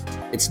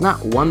 It's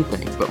not one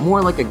thing, but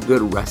more like a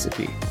good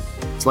recipe.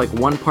 It's like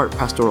 1 part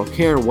pastoral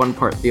care, 1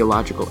 part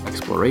theological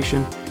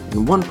exploration,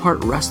 and 1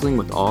 part wrestling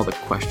with all the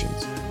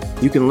questions.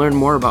 You can learn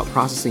more about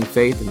Processing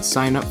Faith and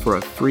sign up for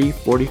a free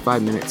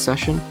 45-minute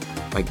session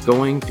by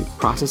going to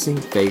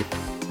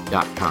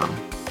processingfaith.com.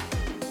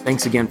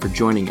 Thanks again for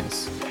joining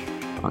us.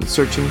 on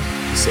Searching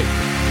the Sacred.